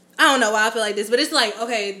don't know why I feel like this, but it's like,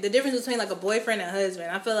 okay, the difference between like a boyfriend and a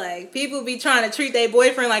husband. I feel like people be trying to treat their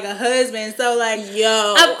boyfriend like a husband. So like, I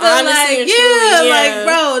feel like, like,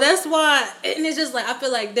 bro, that's why. And it's just like, I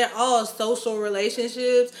feel like they're all social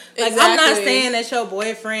relationships. Like, I'm not saying that your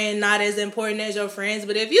boyfriend not as important as your friends,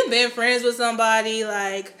 but if you've been friends with somebody,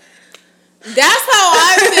 like, that's how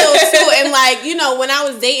I feel too. And like, you know, when I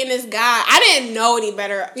was dating this guy, I didn't know any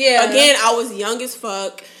better. Yeah. Again, I was young as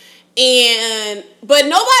fuck. But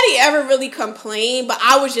nobody ever really complained, but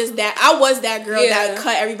I was that girl that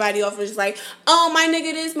cut everybody off and was just like, oh, my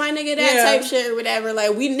nigga this, my nigga that type shit or whatever.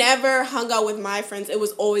 Like, we never hung out with my friends. It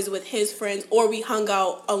was always with his friends, or we hung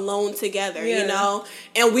out alone together, you know?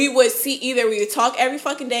 And we would we would talk every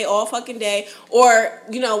fucking day, all fucking day, or,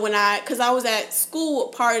 you know, because I was at school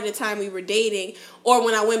part of the time we were dating, or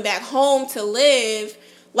when I went back home to live,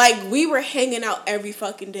 like, we were hanging out every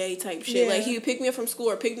fucking day type shit. Yeah. Like, he would pick me up from school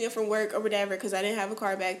or pick me up from work or whatever because I didn't have a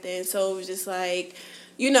car back then. So, it was just like,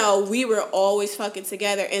 you know, we were always fucking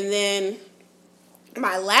together. And then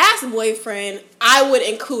my last boyfriend, I would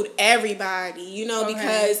include everybody, you know,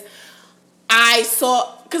 because I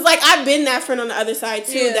saw... Because, like, I've been that friend on the other side,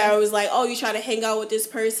 too, that was like, oh, you try to hang out with this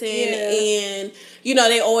person, and, you know,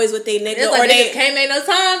 they always with their nigga. It's like, they can't make no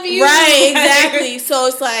time for you. Right, exactly. So,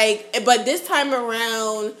 it's like, but this time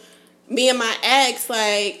around, me and my ex,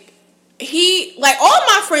 like, all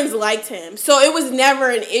my friends liked him. So, it was never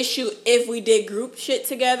an issue if we did group shit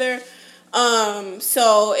together.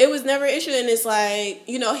 So it was never an issue, and it's like,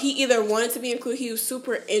 you know, he either wanted to be included, he was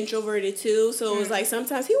super introverted too, so it was like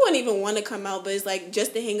sometimes he wouldn't even want to come out, but it's like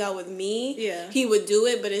just to hang out with me, he would do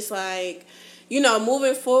it. But it's like, you know,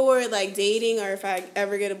 moving forward, like dating, or if I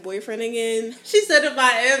ever get a boyfriend again. She said if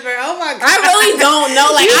I ever, oh my God. I really don't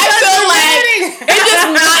know, like I feel like it's just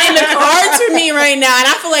not in the cards for me right now, and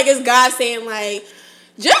I feel like it's God saying like,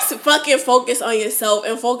 just fucking focus on yourself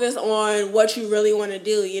and focus on what you really want to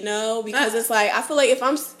do, you know? Because it's like, I feel like if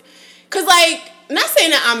I'm... Because, like, not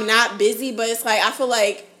saying that I'm not busy, but it's like, I feel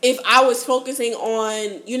like if I was focusing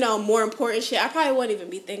on, you know, more important shit, I probably wouldn't even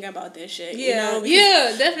be thinking about this shit. Yeah, you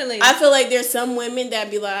know? Definitely. I feel like there's some women that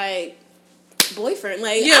be like, boyfriend,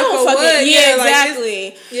 like, yeah, I don't fucking, what? yeah, exactly.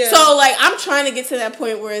 Like yeah. So, like, I'm trying to get to that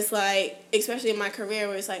point where it's like, especially in my career,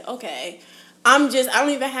 where it's like, okay, I don't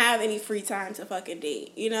even have any free time to fucking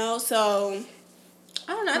date, you know? So,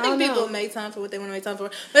 I don't know. I think people make time for what they want to make time for.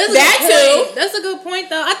 But that's a good point,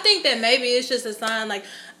 though. I think that maybe it's just a sign, like,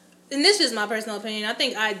 and this is just my personal opinion. I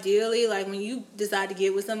think ideally, like, when you decide to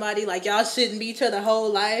get with somebody, like, y'all shouldn't be each other whole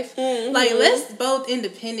life. Mm-hmm. Like, let's both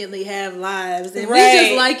independently have lives. And we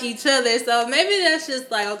just like each other. So maybe that's just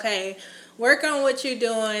like, okay, work on what you're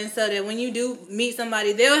doing so that when you do meet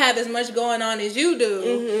somebody, they'll have as much going on as you do.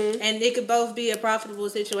 Mm-hmm. And it could both be a profitable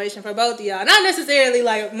situation for both of y'all. Not necessarily,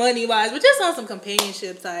 like, money-wise, but just on some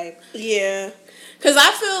companionship type. Yeah. Because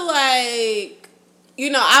I feel like, you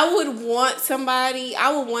know, I would want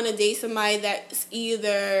to date somebody that's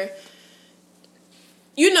either,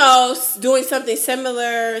 you know, doing something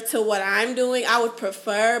similar to what I'm doing. I would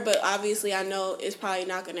prefer, but obviously I know it's probably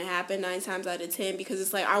not going to happen 9 times out of 10 because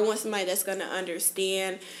it's like I want somebody that's going to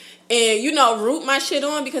understand and, you know, root my shit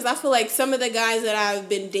on because I feel like some of the guys that I've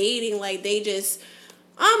been dating, like, they just...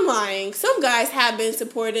 I'm lying. Some guys have been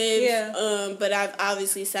supportive, but I've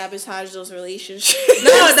obviously sabotaged those relationships.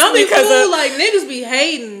 No, don't be cool. Like, niggas be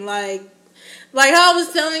hating. Like how I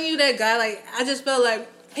was telling you that guy, like, I just felt like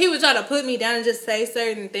he would try to put me down and just say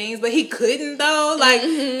certain things, but he couldn't, though. Like,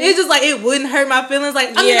 it's just, like, it wouldn't hurt my feelings. Like,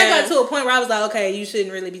 I mean, I got to a point where I was like, okay, you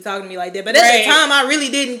shouldn't really be talking to me like that. But at the time, I really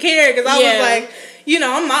didn't care because I was like, you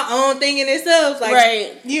know, I'm my own thing in itself.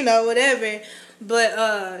 Like, you know, whatever.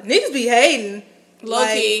 But niggas be hating.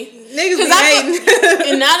 Low-key. Like, niggas be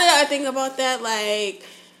hating. And now that I think about that, like,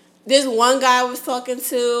 this one guy I was talking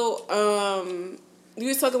to, we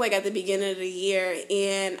was talking, like, at the beginning of the year,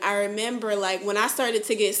 and I remember, like, when I started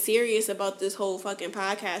to get serious about this whole fucking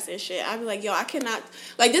podcast and shit, I'd be like, yo, I cannot,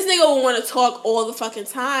 like, this nigga would want to talk all the fucking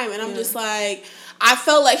time, and I'm just like, I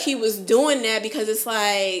felt like he was doing that because it's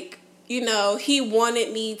like, you know, he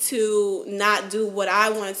wanted me to not do what I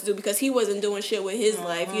wanted to do because he wasn't doing shit with his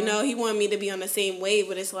life, you know? He wanted me to be on the same wave,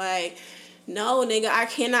 but it's like, no, nigga, I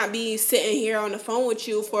cannot be sitting here on the phone with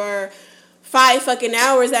you for 5 fucking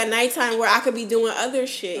hours at nighttime where I could be doing other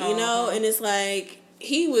shit, you know? And it's like,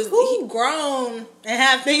 he grown and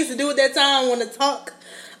have things to do with that time, want to talk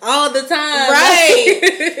all the time. Right.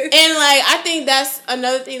 And, like, I think that's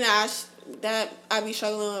another thing that I be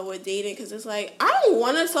struggling with dating because it's like I don't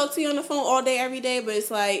want to talk to you on the phone all day every day, but it's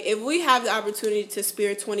like if we have the opportunity to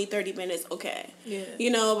spare 20-30 minutes, okay, you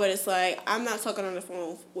know, but it's like I'm not talking on the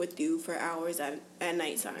phone with you for hours at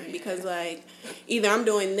nighttime because like either I'm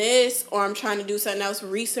doing this or I'm trying to do something else,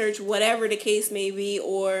 research, whatever the case may be,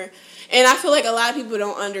 and I feel like a lot of people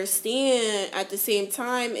don't understand at the same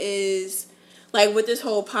time is like with this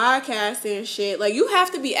whole podcast and shit, like you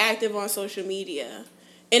have to be active on social media.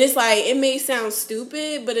 And it's like, it may sound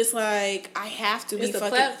stupid, but it's like, I have to be fucking... It's a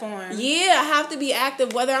platform. Yeah, I have to be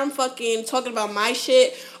active, whether I'm fucking talking about my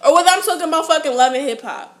shit or whether I'm talking about fucking love and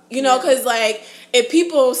hip-hop. You know, because, like, if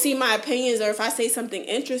people see my opinions or if I say something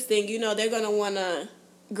interesting, you know, they're going to want to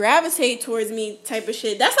gravitate towards me type of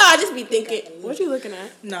shit. That's how I just be thinking. What you looking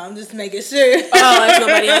at? No, I'm just making sure. Oh, there's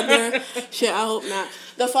nobody out there? Shit, I hope not.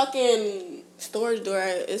 The fucking... storage door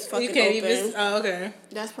is fucking open. Even... Oh, okay.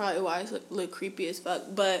 That's probably why it's look creepy as fuck.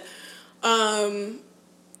 But,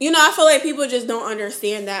 you know, I feel like people just don't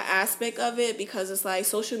understand that aspect of it because it's like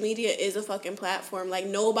social media is a fucking platform. Like,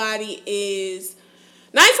 nobody is...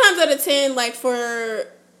 9 times out of 10, like, for,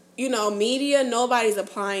 you know, media, nobody's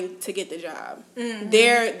applying to get the job. Mm-hmm.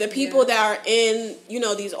 They're the people that are in, you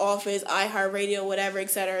know, these office, iHeartRadio, whatever,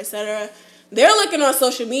 et cetera, they're looking on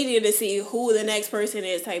social media to see who the next person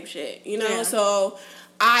is type shit, you know? Yeah. So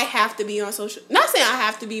I have to be on social... Not saying I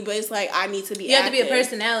have to be, but it's like I need to be active. You have to be a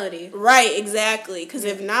personality. Right, exactly. Because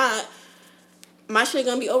if not, my shit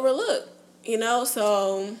gonna be overlooked, you know?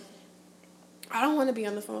 So I don't want to be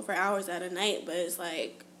on the phone for hours at a night, but it's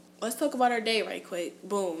like, let's talk about our day right quick.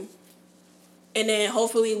 Boom. And then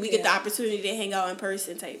hopefully we get the opportunity to hang out in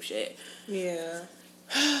person type shit. Yeah.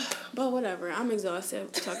 But whatever, I'm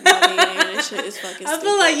exhausted talking about dating and this shit is fucking stupid. I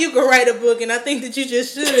feel like you could write a book and I think that you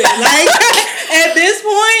just should. Like, at this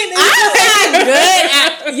point, I'm not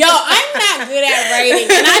good at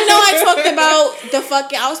writing. And I know I talked about the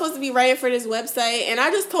fucking, I was supposed to be writing for this website and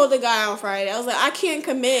I just told the guy on Friday, I was like, I can't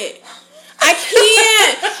commit. I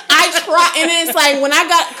can't. I try, and it's like when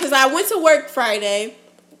because I went to work Friday,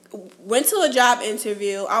 went to a job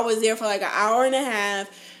interview, I was there for like an hour and a half.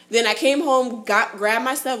 Then I came home, grabbed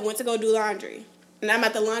my stuff, went to go do laundry. and I'm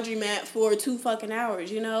at the laundromat for 2 fucking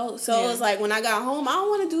hours, you know? So it was like, when I got home, I don't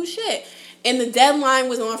want to do shit. And the deadline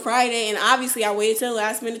was on Friday, and obviously I waited till the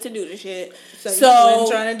last minute to do the shit. So you weren't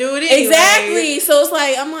trying to do it anyway. Exactly. So it's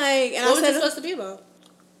like, I'm like... And what was it supposed to be about?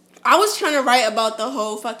 I was trying to write about the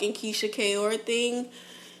whole fucking Keisha Kaur thing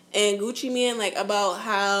and Gucci Mane, like, about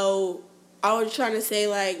how... I was trying to say,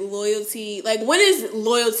 like, loyalty... Like, when is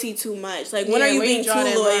loyalty too much? Like, when are you being too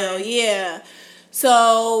loyal? Yeah.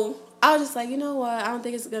 So... I was just like, you know what? I don't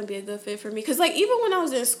think it's going to be a good fit for me. Because, like, even when I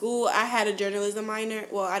was in school, I had a journalism minor.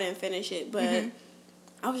 Well, I didn't finish it, but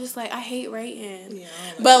I was just like, I hate writing. Yeah,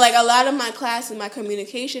 but, like, a lot of my classes, my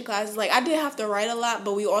communication classes, like, I did have to write a lot,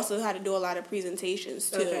 but we also had to do a lot of presentations,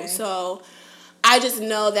 too. Okay. So, I just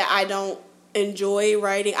know that I don't enjoy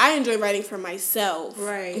writing. I enjoy writing for myself.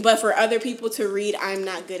 Right. But for other people to read, I'm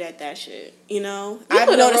not good at that shit. You know? I've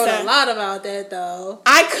noticed a lot about that, though.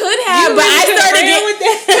 I could have, but I started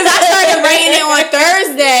because I started writing it on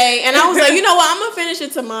Thursday, and I was like, you know what? I'm gonna finish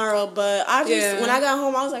it tomorrow. But I just when I got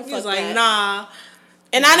home, I was like, fuck that. Nah.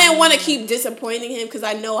 And I didn't want to keep disappointing him because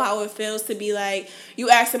I know how it feels to be like, you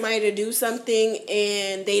ask somebody to do something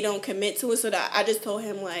and they don't commit to it. So that I just told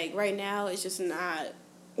him, like, right now it's just not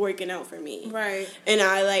working out for me. Right. And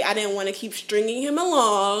I didn't want to keep stringing him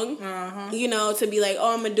along, you know, to be like,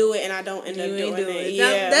 oh, I'm going to do it, and I don't end up doing it.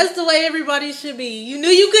 Yeah. That's the way everybody should be. You knew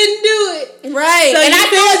you couldn't do it. Right. So and I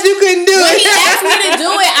thought you couldn't do it. When he asked me to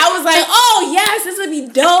do it, I was like, oh, yes, this would be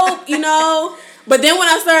dope, you know. But then when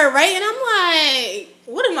I started writing, I'm like...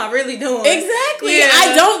 What am I really doing? Exactly. Yeah.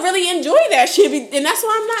 I don't really enjoy that shit. And that's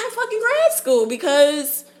why I'm not in fucking grad school,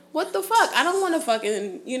 because... What the fuck? I don't want to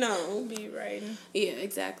fucking, you know... Be writing. Yeah,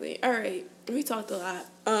 exactly. All right. We talked a lot.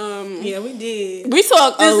 Yeah, we did. We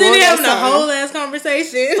talked a lot. Just having a whole ass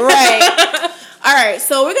conversation. Right. All right.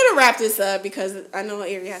 So, we're going to wrap this up because I know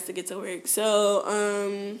Ari has to get to work. So,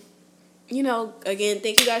 you know, again,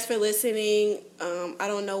 thank you guys for listening. I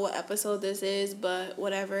don't know what episode this is, but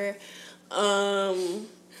whatever.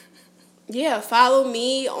 Yeah, follow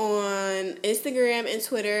me on Instagram and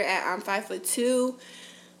Twitter at I'm 5'2".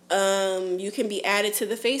 You can be added to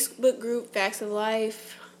the Facebook group, Facts of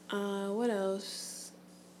Life. What else?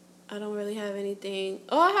 I don't really have anything.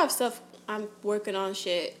 Oh, I have stuff. I'm working on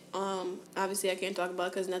shit. Obviously I can't talk about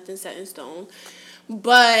it because nothing's set in stone.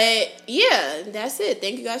 But, yeah, that's it.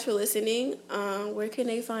 Thank you guys for listening. Where can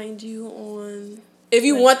they find you on... If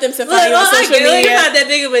you want them to find you on social media. It's not that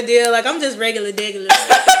big of a deal. Like, I'm just regular.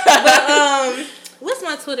 But, what's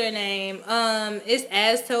my Twitter name? It's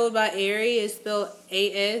As Told by Ari. It's spelled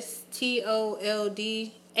ASTOLDARIE.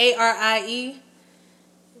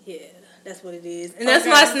 Yeah, that's what it is. And that's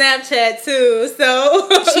my Snapchat, too, so.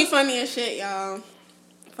 She funny as shit, y'all.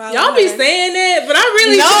 Y'all be saying that, but I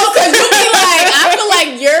really no, because you be like, I feel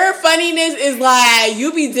like your funniness is like,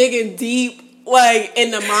 you be digging deep, like, in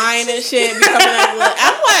the mind and shit. I'm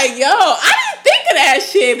like, yo, I didn't think of that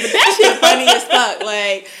shit, but that shit funny as fuck.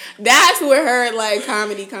 Like, that's where her, like,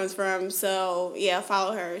 comedy comes from. So, yeah,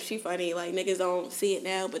 follow her. She funny. Like, niggas don't see it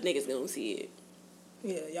now, but niggas gonna see it.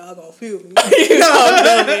 Yeah, y'all gonna feel me.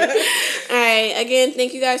 Alright, again,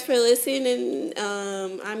 thank you guys for listening.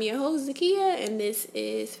 And I'm your host, Zakia, and this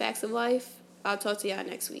is Facts of Life. I'll talk to y'all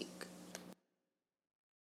next week.